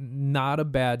 not a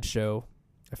bad show.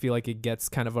 I feel like it gets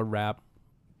kind of a rap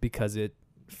because it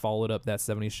followed up that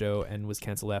 70s show and was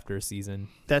canceled after a season.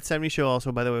 That 70s show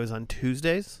also, by the way, was on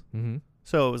Tuesdays. Mm-hmm.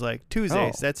 So it was like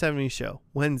Tuesdays, Oh. that 70s show.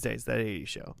 Wednesdays, that 80s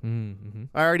show. Mm-hmm.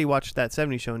 I already watched that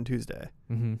 70s show on Tuesday.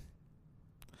 Mm-hmm.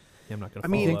 Yeah, I'm not gonna. I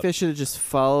Follow mean, I think up. they should have just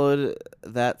followed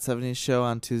that 70s show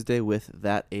on Tuesday with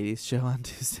that 80s show on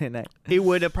Tuesday night. It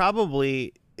would have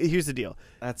probably... Here's the deal.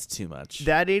 That's too much.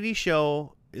 That 80s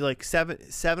show, like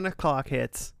 7 o'clock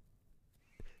hits,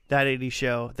 that 80s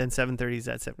show, then 7:30 is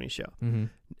that 70s show. Mm-hmm.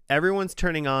 Everyone's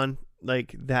turning on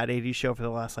like that 80s show for the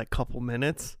last like couple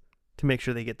minutes to make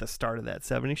sure they get the start of that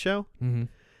 70s show.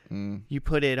 Mm-hmm. Mm. You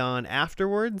put it on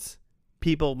afterwards,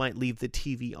 people might leave the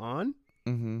TV on,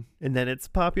 Mm-hmm. and then it's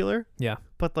popular. Yeah.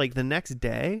 But like the next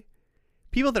day,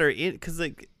 people that are in, because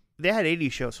like they had 80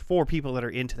 shows for people that are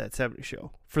into that 70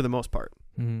 show for the most part,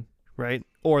 Mm-hmm. right?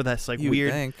 Or that's like You would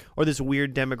weird, think. or this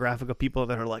weird demographic of people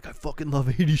that are like, I fucking love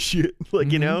 80 shit,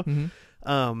 like, you know?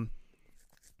 Mm-hmm.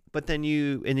 But then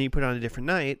you put it on a different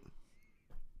night.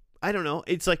 I don't know.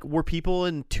 It's like, were people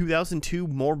in 2002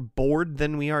 more bored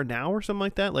than we are now or something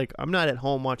like that? Like, I'm not at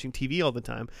home watching TV all the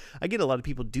time. I get a lot of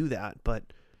people do that, but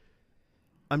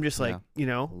I'm just like, Yeah. you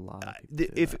know, A lot of people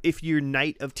do that. if your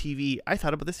night of TV, I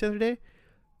thought about this the other day,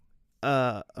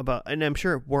 about, and I'm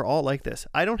sure we're all like this.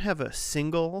 I don't have a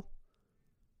single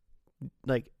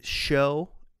like show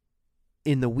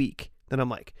in the week that I'm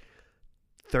like,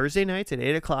 Thursday nights at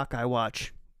 8 o'clock I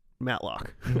watch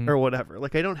Matlock Mhm. or whatever.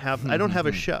 Like I don't have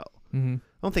a show. Mm-hmm.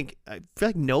 I feel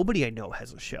like nobody I know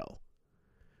has a show.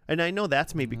 And I know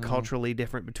that's maybe No. culturally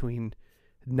different between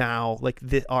now, like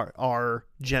our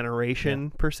generation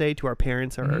per se, to our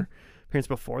parents or our parents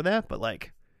before that, but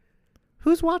like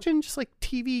who's watching just like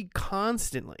TV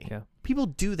constantly? Yeah. People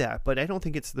do that, but I don't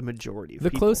think it's the majority of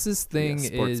The people. closest thing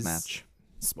sports is match.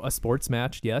 a sports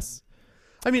match. Yes.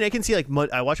 I mean, I can see like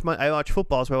I watch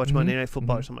football, so I watch Mhm. Monday Night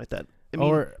Football or Mhm. something like that. I mean,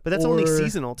 Or- but that's only or-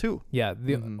 seasonal too. Yeah.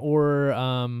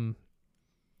 Mhm.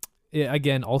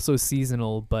 Again, also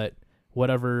seasonal, but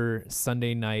whatever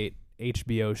Sunday night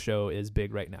HBO show is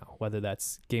big right now, whether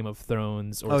that's Game of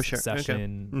Thrones or Oh, sure. Okay.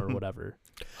 Succession or Mhm. whatever.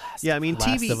 Yeah, I mean, Last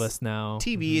TV of Us now.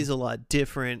 TV is a lot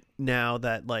different now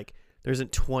that like there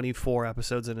isn't 24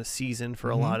 episodes in a season for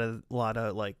Mhm. a lot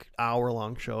of like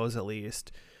hour-long shows at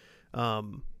least,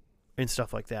 and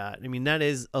stuff like that. I mean, that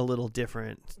is a little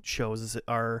different. Shows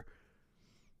are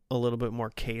a little bit more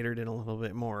catered and a little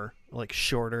bit more like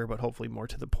shorter, but hopefully more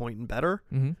to the point and better.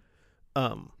 Mm-hmm.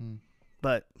 Hmm.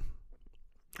 But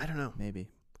I don't know. Maybe.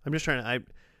 I'm just trying to.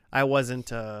 I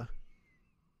wasn't a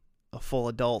full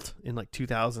adult in like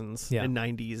 2000s Yeah. and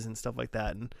 90s and stuff like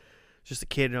that, and just a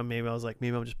kid. And maybe I was like,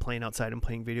 maybe I'm just playing outside and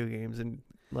playing video games and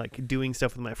like doing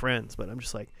stuff with my friends. But I'm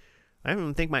just like, I don't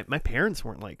even think my parents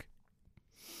weren't like.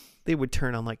 They would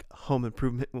turn on like Home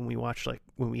Improvement when we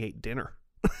when we ate dinner,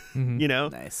 Mm-hmm. you know.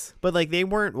 Nice. But like they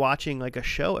weren't watching like a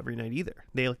show every night either.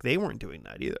 They weren't doing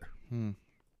that either. Hmm.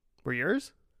 Were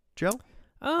yours, Joe?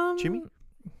 Jimmy?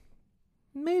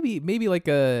 Maybe like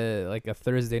a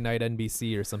Thursday night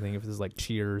NBC or something. If this is like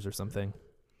Cheers or something.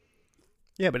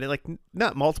 Yeah, but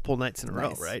not multiple nights in a row,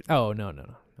 Nice. right? Oh no.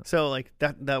 So like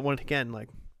that one again, like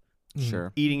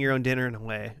Sure. eating your own dinner in a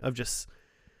way of just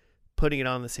putting it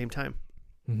on at the same time.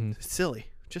 Mm-hmm. It's silly,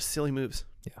 just silly moves.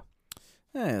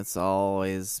 It's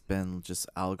always been just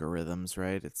algorithms,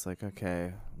 right? It's like,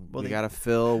 okay, Well, we they- got to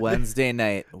fill Wednesday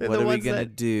night. They're What the are we ones going to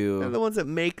that- do? They're the ones that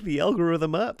make the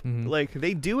algorithm up. Mhm. Like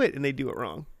they do it and they do it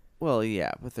wrong. Well,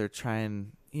 yeah, but they're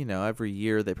trying, every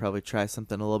year they probably try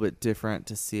something a little bit different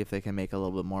to see if they can make a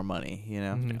little bit more money,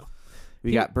 Mhm.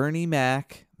 We Yeah. got Bernie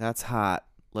Mac. That's hot.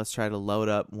 Let's try to load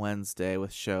up Wednesday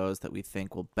with shows that we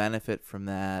think will benefit from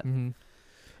that. Mm-hmm.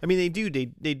 I mean, they do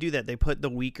that. They put the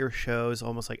weaker shows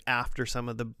almost like after some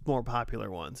of the more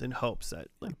popular ones in hopes that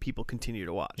like people continue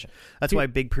to watch. That's Here- why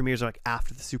big premieres are like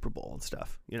after the Super Bowl and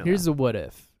stuff. Here's a what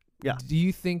if. Yeah. Do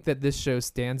you think that this show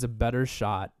stands a better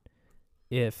shot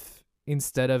if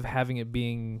instead of having it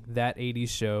being that 80s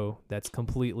show that's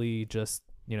completely just,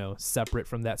 separate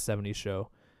from that 70s show,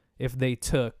 if they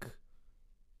took,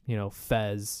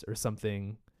 Fez or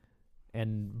something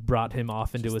and brought him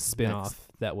off into a Just spin-off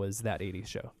that was that 80s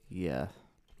show? Yeah.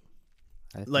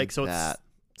 I like think so that.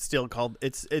 it's still called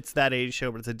it's that '80s show,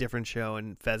 but it's a different show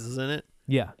and Fez is in it,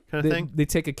 Yeah. kind of thing. They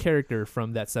take a character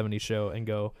from that 70s show and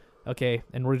go, okay,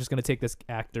 and we're just going to take this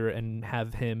actor and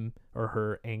have him or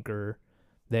her anchor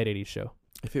that 80s show.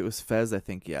 If it was Fez, I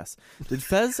think yes. Did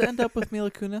Fez end up with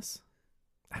Mila Kunis?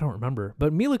 I don't remember,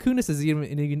 but Mila Kunis is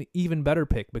an even better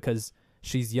pick because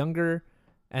she's younger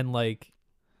and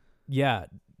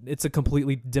it's a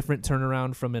completely different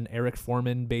turnaround from an Eric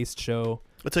Foreman based show.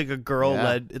 It's like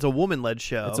it's a woman led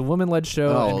show. It's a woman led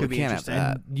show. Oh, and, we could be can't have interesting.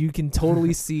 that. and you can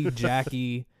totally see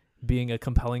Jackie being a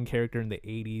compelling character in the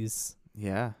 80s.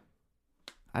 Yeah.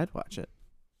 I'd watch it.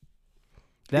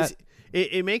 That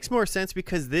It makes more sense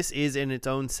because this is in its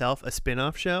own self a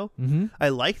spin-off show. mm-hmm, I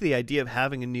like the idea of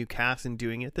having a new cast and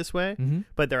doing it this way, mm-hmm.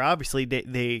 but they're obviously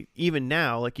they even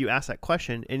now, like you asked that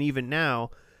question, and even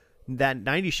now that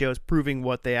 90s show is proving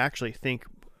what they actually think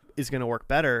is going to work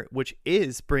better, which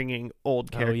is bringing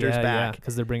old characters back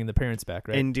because they're bringing the parents back,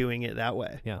 right? and doing it that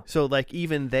way. Yeah. So like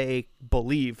even they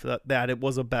believe that it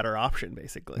was a better option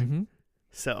basically. Mm-hmm.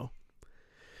 So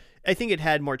I think it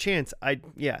had more chance.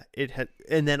 It had,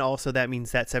 and then also that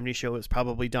means that 70s show is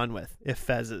probably done with if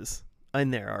Fez is in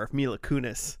there or if Mila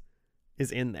Kunis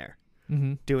is in there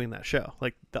Mm-hmm. doing that show.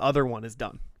 Like the other one is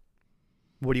done.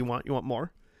 What do you want? You want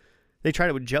more? They tried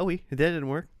it with Joey. That didn't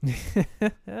work.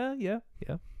 Yeah.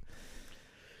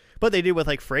 But they did with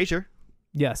like Frasier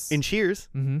Yes. in Cheers,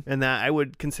 Mm-hmm. and that I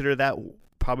would consider that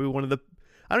probably one of the.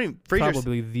 I don't even Frasier's.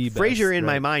 Probably the best. Frasier in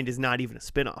my right? mind is not even a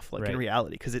spinoff, like in Right.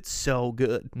 reality, because it's so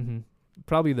good. Mm-hmm.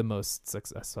 Probably the most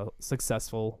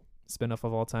successful spin-off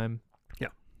of all time. Yeah.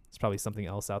 It's probably something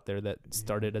else out there that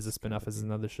started as a spin-off as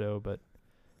another show, but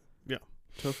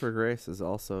Topher Grace is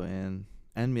also in,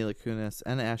 and Mila Kunis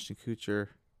and Ashton Kutcher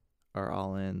are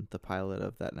all in the pilot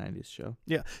of that 90s show.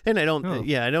 Yeah, and I don't. Oh.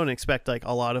 I don't expect like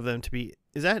a lot of them to be.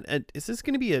 Is this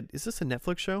going to be is this a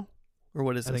Netflix show, or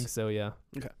what is I this? think so, yeah.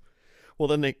 Well,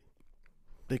 then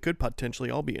they could potentially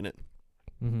all be in it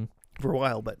Mm-hmm. for a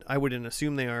while, but I wouldn't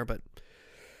assume they are. But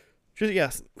just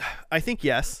yes, I think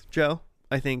yes, Joe.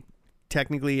 I think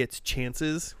technically its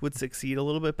chances would succeed a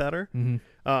little bit better. Mm-hmm.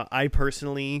 I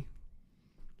personally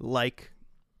like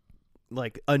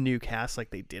a new cast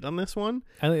like they did on this one.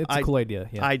 It's a cool idea,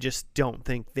 yeah. I just don't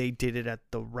think they did it at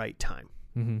the right time.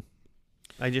 Mm-hmm.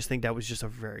 I just think that was just a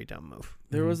very dumb move.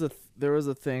 There Mhm. was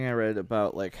a thing I read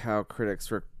about like how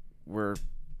critics were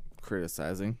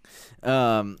criticizing.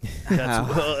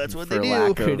 That's what they for do. lack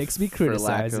of- Critics be for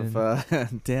lack of,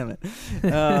 damn it.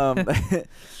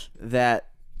 That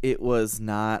it was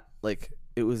not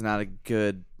a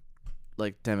good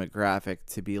like demographic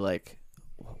to be like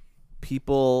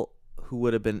people who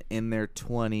would have been in their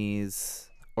 20s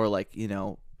or like in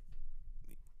the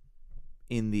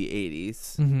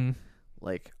 80s Mm-hmm.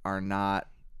 like are not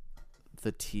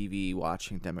the TV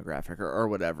watching demographic or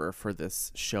whatever for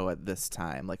this show at this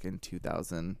time, like in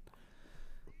 2000.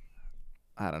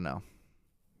 I don't know.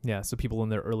 Yeah, so people in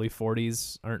their early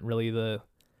 40s aren't really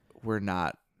We're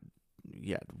not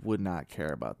yet, would not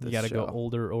care about this you got to show. go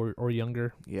older or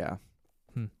younger. Yeah.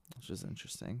 Hmm. Which is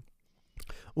interesting.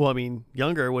 Well, I mean,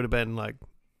 younger would have been like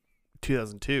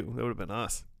 2002. That would have been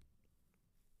us.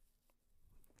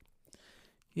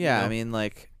 Yeah, You know? I mean,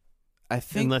 like, I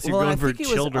think Unless you're well, I going for think he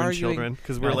was children,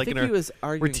 because we're I like think in he our. was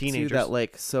arguing teenagers. too that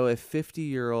like so if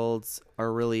 50-year-olds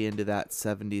are really into that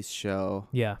 70s show.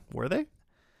 Yeah. Were they?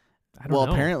 I don't Well,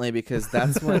 know. apparently because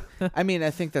that's what I mean. I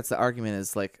think that's the argument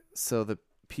is like so the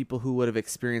people who would have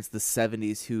experienced the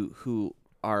 70s who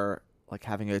are like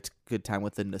having a good time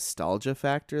with the nostalgia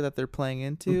factor that they're playing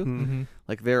into. Mm-hmm.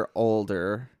 Like they're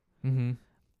older, Mm-hmm.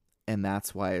 and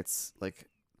that's why it's like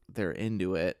they're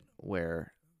into it,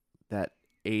 where that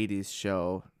 80s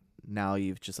show, now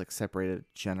you've just like separated a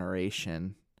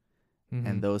generation, Mm-hmm.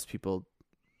 and those people,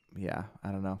 yeah,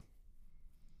 I don't know.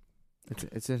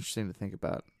 It's interesting to think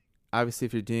about. Obviously,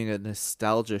 if you're doing a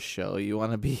nostalgia show, you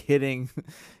want to be hitting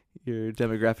your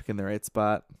demographic in the right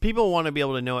spot. People want to be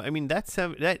able to know. I mean, that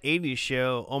 80s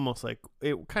show almost like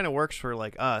it kind of works for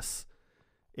like us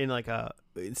in like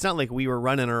it's not like we were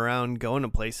running around going to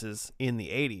places in the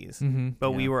 80s, Mm-hmm.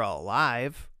 but we Yeah. were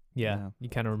alive. Yeah. Yeah. You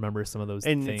kind of remember some of those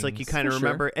And things. it's like you kind of For sure.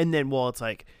 remember. And then, well, it's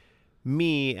like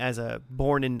me as a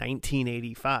born in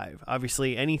 1985.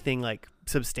 Obviously, anything like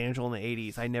substantial in the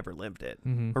 80s, I never lived it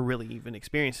Mm-hmm. or really even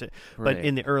experienced it. Right. But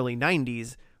in the early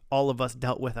 90s, all of us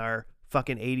dealt with our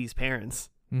fucking 80s parents,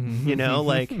 Mm-hmm. you know,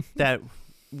 like that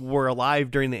were alive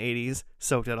during the 80s,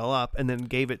 soaked it all up, and then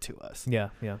gave it to us. Yeah.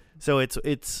 Yeah. So it's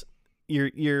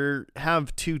you're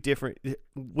have two different.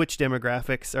 Which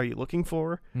demographics are you looking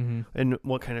for, Mm-hmm. and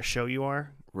what kind of show you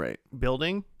are Right.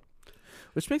 building?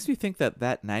 Which makes me think that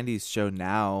 90s show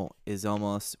now is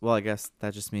almost, well, I guess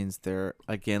that just means they're,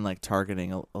 again, like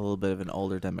targeting a little bit of an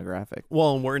older demographic.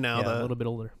 Well, and we're now Yeah, a little bit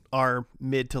older. our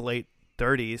mid to late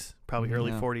 30s, probably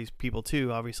early Yeah. 40s people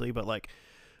too, obviously, but like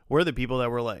we're the people that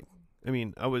were like, I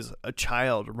mean, I was a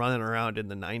child running around in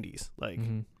the 90s, like,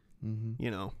 Mm-hmm. Mm-hmm.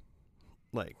 you know,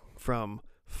 like from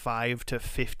 5 to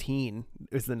 15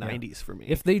 is the Yeah. 90s for me.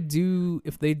 If they do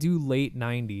late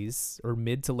 90s or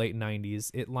mid to late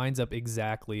 90s, it lines up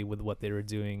exactly with what they were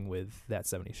doing with that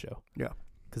 70s show. Yeah.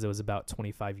 Because it was about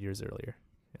 25 years earlier.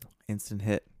 Instant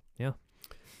hit.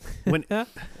 When I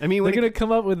mean, They're when going to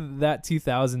come up with that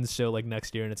 2000s show like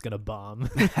next year and it's going to bomb.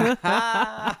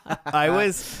 I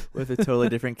was With a totally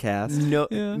different cast. no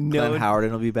Yeah. Glenn no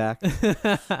Howard will be back.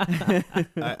 okay,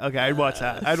 I'd watch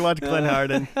that. I'd watch Glenn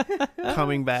Harden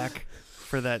coming back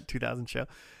for that 2000 show.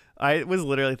 I was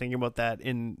literally thinking about that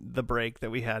in the break that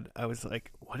we had. I was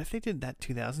like, what if they did that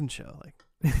 2000 show? Like,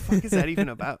 what the fuck is that even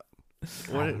about? I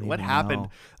What don't what even happened? know.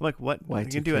 I'm like, what? Are they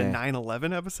gonna do a Y2K.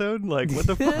 9/11 episode? Like, what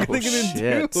the fuck are Oh, they gonna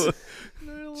shit. do?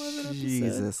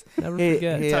 Jesus. Never Hey,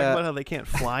 forget. hey, Talk uh, about how they can't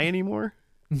fly anymore.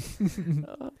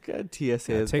 Oh, God,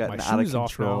 TSA Yeah, has take gotten my out of shoes off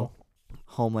control.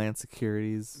 Homeland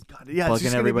Security's God, yeah, Bugging it's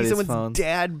just gonna be everybody's someone's phones.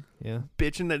 dad Yeah.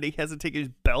 bitching that he has to take his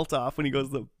belt off when he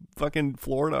goes to fucking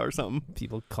Florida or something.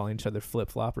 People calling each other flip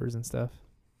floppers and stuff.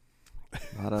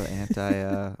 a lot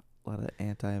of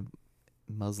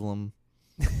anti-Muslim.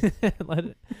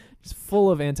 Just full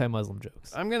of anti-Muslim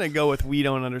jokes. I'm gonna go with we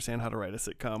don't understand how to write a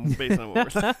sitcom based on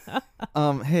what we're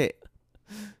saying. Hey,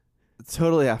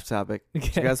 totally off topic. Did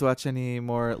Okay. you guys watch any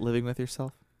more Living with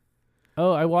Yourself?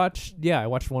 Oh, I watched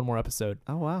one more episode.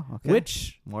 Oh wow, okay.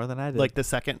 Which more than I did. Like the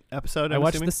second episode. I I'm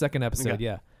watched assuming? the second episode, Okay.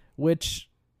 yeah. Which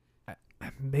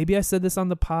maybe I said this on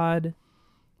the pod.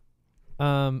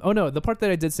 Oh no, the part that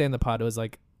I did say in the pod was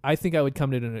like, I think I would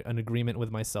come to an agreement with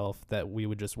myself that we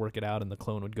would just work it out and the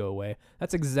clone would go away.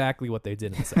 That's exactly what they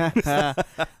did in the second episode.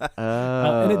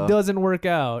 And it doesn't work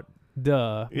out.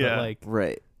 Duh. Yeah.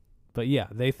 But yeah,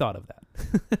 they thought of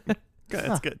that. Good,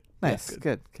 that's good. Nice, Yeah,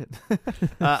 good.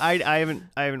 I haven't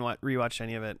rewatched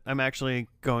any of it. I'm actually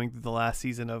going through the last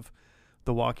season of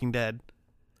The Walking Dead.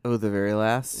 Oh, the very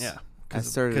last. Yeah, I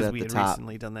started because at we the had top.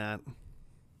 recently done that.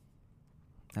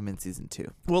 I'm in season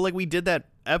 2. Well, like we did that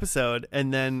episode,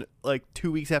 and then like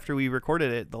 2 weeks after we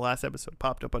recorded it, the last episode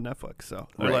popped up on Netflix. So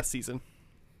or Right. last season.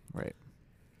 Right.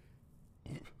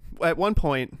 At one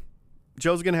point,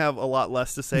 Joe's gonna have a lot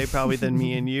less to say probably than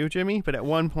me and you, Jimmy. But at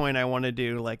one point, I want to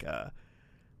do like a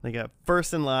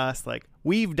first and last. Like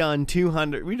we've done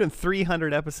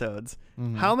 300 episodes.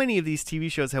 Mhm. How many of these TV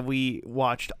shows have we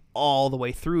watched all the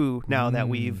way through now that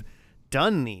we've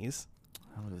done these?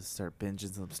 I'm gonna start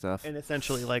binging some stuff. And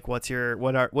essentially, like, what's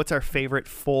our favorite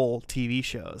full TV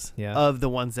shows Yeah. of the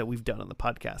ones that we've done on the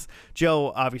podcast?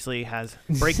 Joe obviously has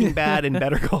Breaking Bad and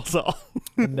Better Call Saul.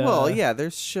 And, Well, yeah,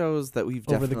 there's shows that we've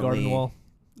over the definitely garden wall.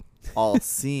 all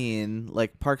seen,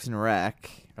 like Parks and Rec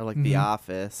or like The Mhm.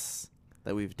 Office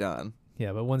that we've done.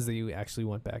 Yeah, but ones that you actually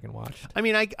went back and watched. I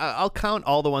mean, I'll count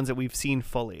all the ones that we've seen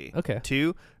fully. Okay.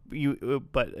 Too.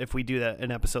 But if we do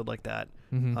an episode like that,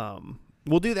 Mm-hmm.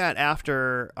 we'll do that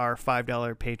after our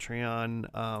 $5 Patreon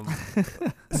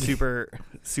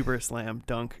super slam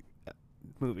dunk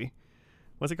movie.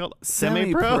 What's it called?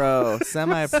 Semi-pro.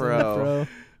 Semi-pro.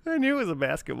 I knew it was a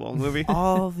basketball movie.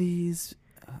 All these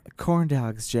corn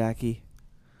dogs, Jackie.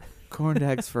 Corn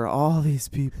dogs for all these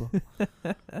people.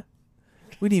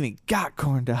 We didn't even got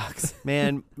corn dogs.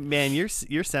 Man, your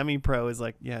semi-pro is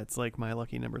like, yeah, it's like My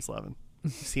Lucky Number 11.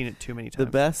 I've seen it too many times.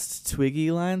 The best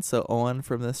Twiggy line, so Owen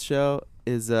from this show,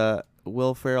 is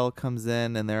Will Ferrell comes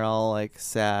in and they're all like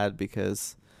sad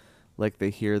because like they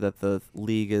hear that the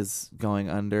league is going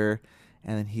under,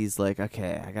 and then he's like,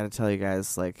 okay, I gotta tell you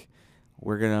guys, like,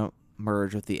 we're gonna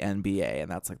merge with the NBA,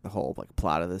 and that's like the whole like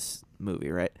plot of this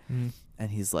movie, right? Mm. And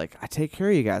he's like, I take care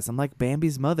of you guys, I'm like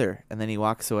Bambi's mother. And then he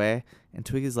walks away and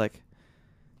Twiggy's like,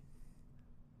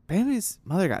 Bambi's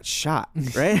mother got shot,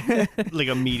 right? Like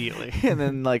immediately. And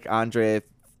then like Andre,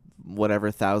 whatever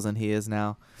 1,000 he is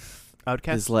now,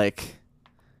 Outcast. is like,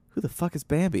 who the fuck is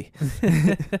Bambi?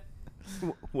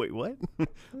 Wait, what?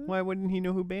 Why wouldn't he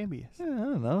know who Bambi is? I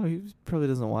don't know. He probably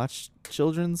doesn't watch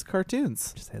children's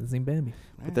cartoons. Just hasn't seen Bambi.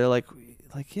 But they're like,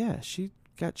 yeah, she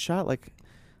got shot like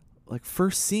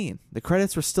first scene. The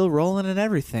credits were still rolling and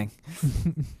everything.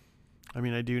 I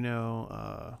mean, I do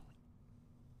know.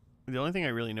 The only thing I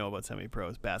really know about semi-pro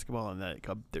is basketball, and that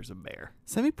there's a bear.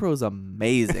 Semi-pro is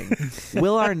amazing.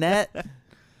 Will Arnett.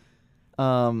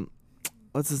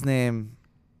 What's his name?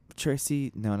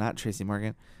 Tracy? No, not Tracy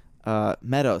Morgan.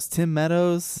 Meadows. Tim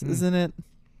Meadows is in it.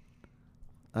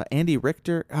 Andy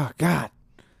Richter. Oh God.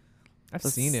 I've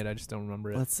seen it. I just don't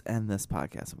remember it. Let's end this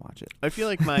podcast and watch it. I feel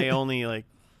like my only like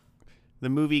the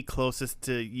movie closest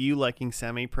to you liking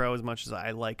semi-pro as much as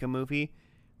I like a movie,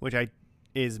 which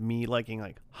is me liking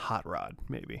like Hot Rod,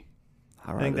 maybe.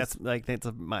 Hot Rod I think that's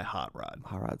my Hot Rod.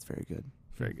 Hot Rod's very good.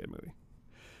 Very good movie.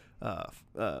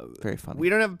 Very funny. We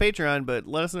don't have a Patreon, but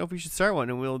let us know if we should start one,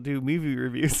 and we'll do movie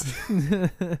reviews.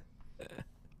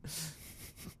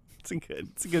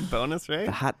 It's a good bonus, right?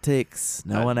 The hot takes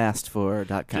no one asked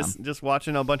for.com. Just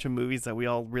watching a bunch of movies that we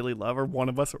all really love, or one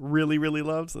of us really, really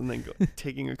loves, and then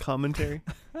taking a commentary.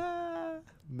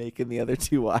 Making the other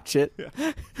two watch it.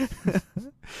 Yeah.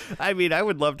 I mean, I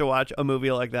would love to watch a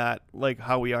movie like that, like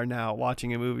how we are now,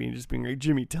 watching a movie and just being like,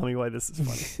 Jimmy, tell me why this is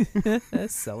funny.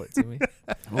 Sell it to me.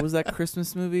 What was that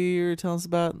Christmas movie you were telling us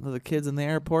about? The kids in the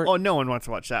airport? Oh, no one wants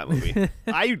to watch that movie.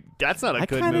 That's not a I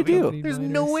good kinda movie. do. There's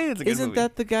no way it's a good Isn't movie.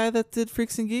 that the guy that did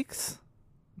Freaks and Geeks?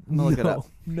 I'm going to look it up.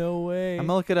 No way. I'm going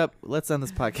to look it up. Let's end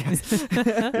this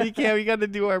podcast. We got to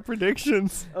do our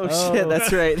predictions. Oh, shit.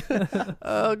 That's right.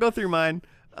 I'll go through mine.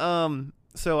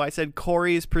 So I said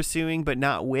Corey is pursuing, but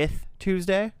not with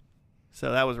Tuesday.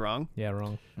 So that was wrong. Yeah,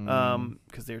 wrong.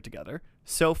 Because they're together.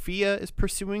 Sophia is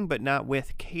pursuing, but not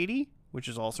with Katie, which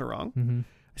is also wrong. Mm-hmm.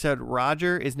 I said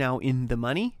Roger is now in the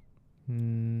money.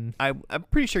 I'm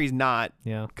pretty sure he's not,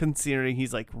 Yeah. considering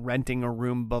he's like renting a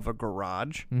room above a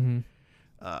garage. Mm-hmm.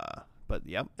 But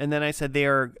yeah. And then I said they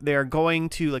are going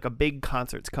to like a big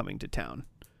concert's coming to town,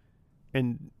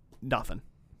 and nothing.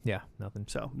 Yeah, nothing.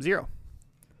 So 0.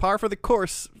 Par for the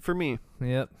course for me.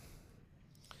 Yep.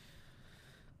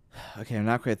 Okay, I'm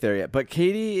not quite there yet. But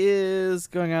Katie is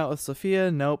going out with Sophia.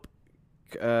 Nope.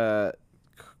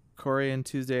 Corey and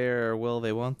Tuesday are will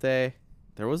they, won't they?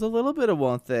 There was a little bit of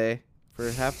won't they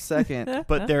for half a second.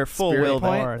 But they're full Spirit will.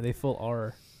 point? R. They full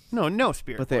R. No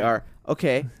spirit. But they point. are.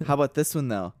 Okay, how about this one,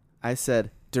 though? I said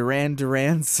Duran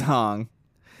Duran song,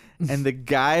 and the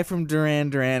guy from Duran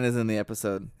Duran is in the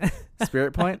episode.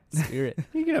 Spirit point? Spirit.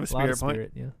 You can have a Lot spirit of point.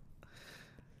 spirit, yeah.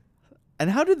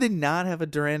 And how did they not have a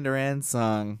Duran Duran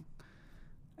song?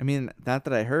 I mean, not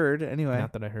that I heard, anyway.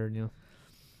 Not that I heard, yeah.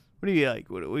 What do you like?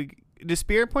 Do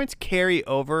spirit points carry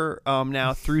over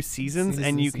now through seasons,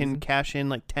 and you can cash in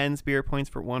like 10 spirit points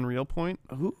for 1 real point?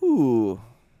 Ooh.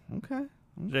 Okay.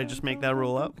 Did I just make that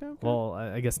rule up? Okay. Well,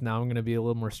 I guess now I'm going to be a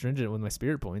little more stringent with my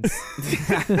spirit points. It's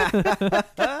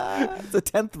a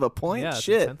tenth of a point. Yeah, it's a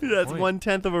Shit. tenth of a That's point.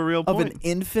 1/10 of a real Of point. an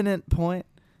infinite point.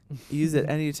 Use it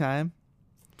any time.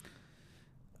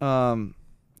 And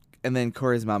then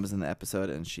Corey's mom is in the episode,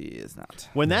 and she is not.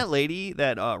 When that lady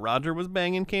that Roger was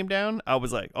banging came down, I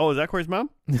was like, "Oh, is that Corey's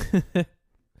mom?" Not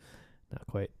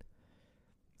quite.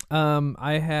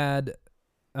 I had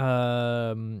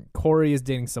Corey is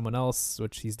dating someone else,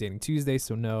 which he's dating Tuesday,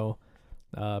 so no.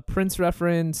 Prince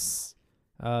reference.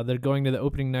 They're going to the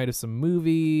opening night of some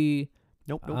movie.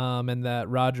 Nope. And that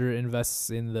Roger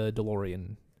invests in the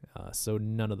DeLorean. So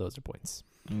none of those are points.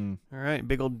 Mm. All right,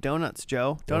 big old donuts,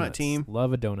 Joe. Donut Donuts. team.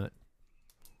 Love a donut.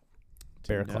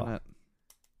 Bear Damn Claw. it.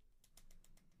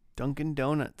 Dunkin'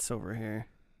 Donuts over here.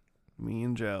 Me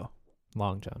and Joe.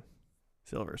 Long John.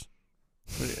 Silvers.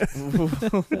 I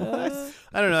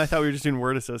don't know. I thought we were just doing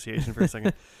word association for a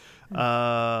second.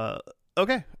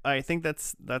 Okay. I think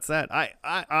that's that.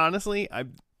 I honestly,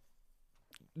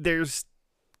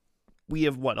 we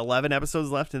have what, 11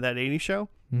 episodes left in that 80 show.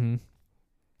 Mm-hmm.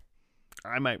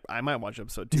 I might watch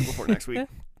episode 2 before next week.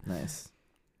 Nice.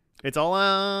 It's all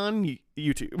on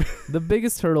YouTube. The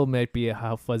biggest hurdle might be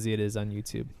how fuzzy it is on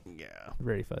YouTube. Yeah.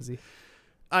 Very fuzzy.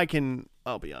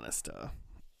 I'll be honest,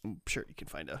 I'm sure you can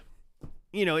find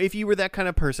if you were that kind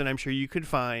of person, I'm sure you could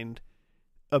find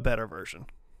a better version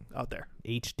out there.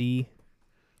 HD.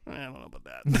 I don't know about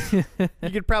that. You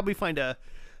could probably find a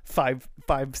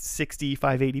 560,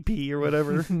 580p or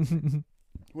whatever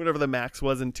the max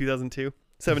was in 2002.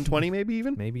 720 maybe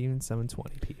even? Maybe even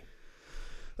 720p.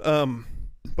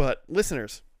 But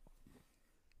listeners,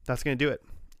 that's going to do it.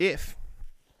 If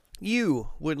you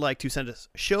would like to send us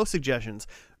show suggestions,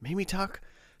 maybe talk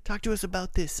to us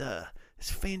about this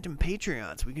Phantom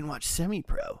Patreon so we can watch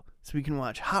Semi-Pro, so we can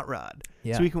watch Hot Rod,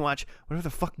 Yeah. so we can watch whatever the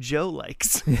fuck Joe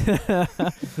likes.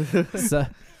 So,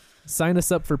 sign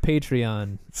us up for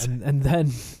Patreon and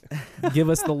then give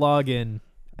us the login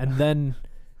and then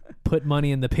put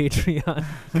money in the Patreon.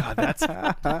 God,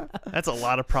 that's a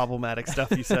lot of problematic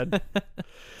stuff you said.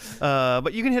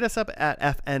 But you can hit us up at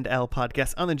F&L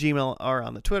Podcast on the Gmail or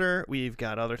on the Twitter. We've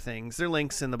got other things. There are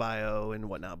links in the bio and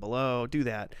whatnot below. Do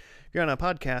that. If you're on a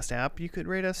podcast app, you could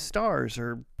rate us stars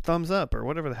or thumbs up or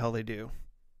whatever the hell they do.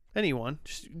 Anyone.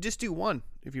 Just do one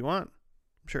if you want.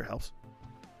 I'm sure it helps.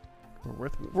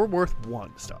 We're worth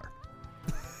 1 star.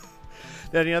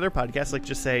 Any other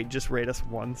podcasts just rate us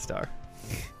 1 star.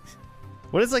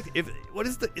 Is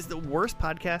the worst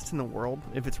podcast in the world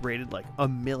if it's rated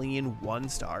 1,000,001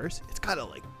 stars? It's gotta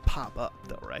pop up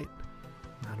though, right?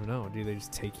 I don't know. Do they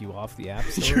just take you off the app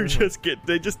store?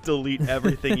 They just delete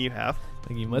everything you have.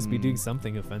 Like you must be doing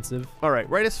something offensive. All right,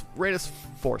 rate us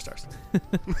 4 stars.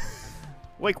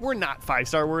 We're not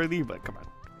 5-star worthy, but come on,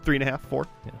 3.5, 4,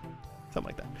 Yeah.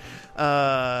 something like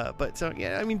that. But so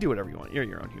yeah, I mean, do whatever you want. You're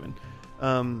your own human.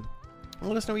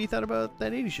 Let us know what you thought about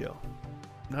that 80s show.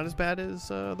 Not as bad as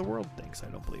the world thinks, I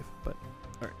don't believe. But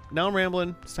all right, now I'm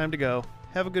rambling. It's time to go.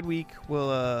 Have a good week.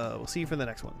 We'll see you for the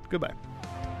next one. Goodbye.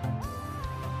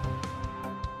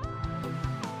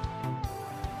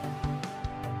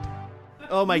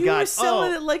 Oh my You god! were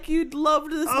selling it like you'd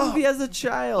loved this movie as a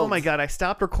child. Oh my god! I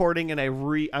stopped recording and I'm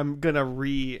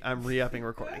re-upping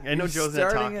recording. I know You're Joe's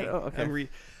not starting talking. it? Oh, okay.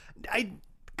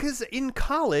 Because in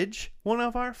college, one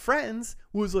of our friends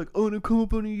was like,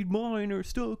 "Unaccompanied minor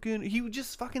stuck in." He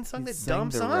just fucking sung that dumb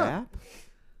the song, rap?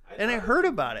 and I heard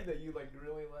about it. That you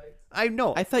really liked. I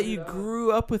know. I thought you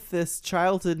grew up with this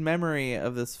childhood memory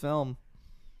of this film.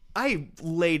 I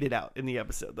laid it out in the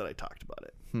episode that I talked about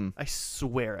it. Hmm. I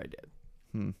swear I did.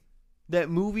 Hmm. That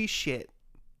movie shit.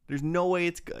 There's no way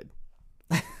it's good.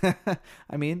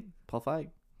 I mean, Paul Feig.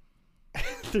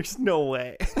 There's no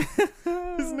way.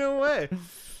 There's no way.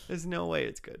 There's no way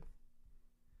it's good.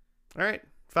 All right,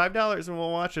 $5 and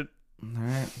we'll watch it. All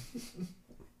right.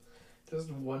 Just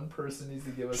one person needs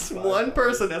to give us Just one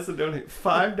person has to donate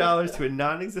 $5 to a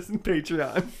non-existent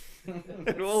Patreon.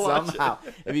 And we'll watch Somehow,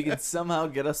 it. if you can somehow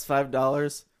get us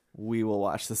 $5, we will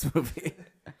watch this movie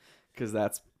because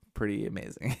that's pretty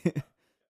amazing.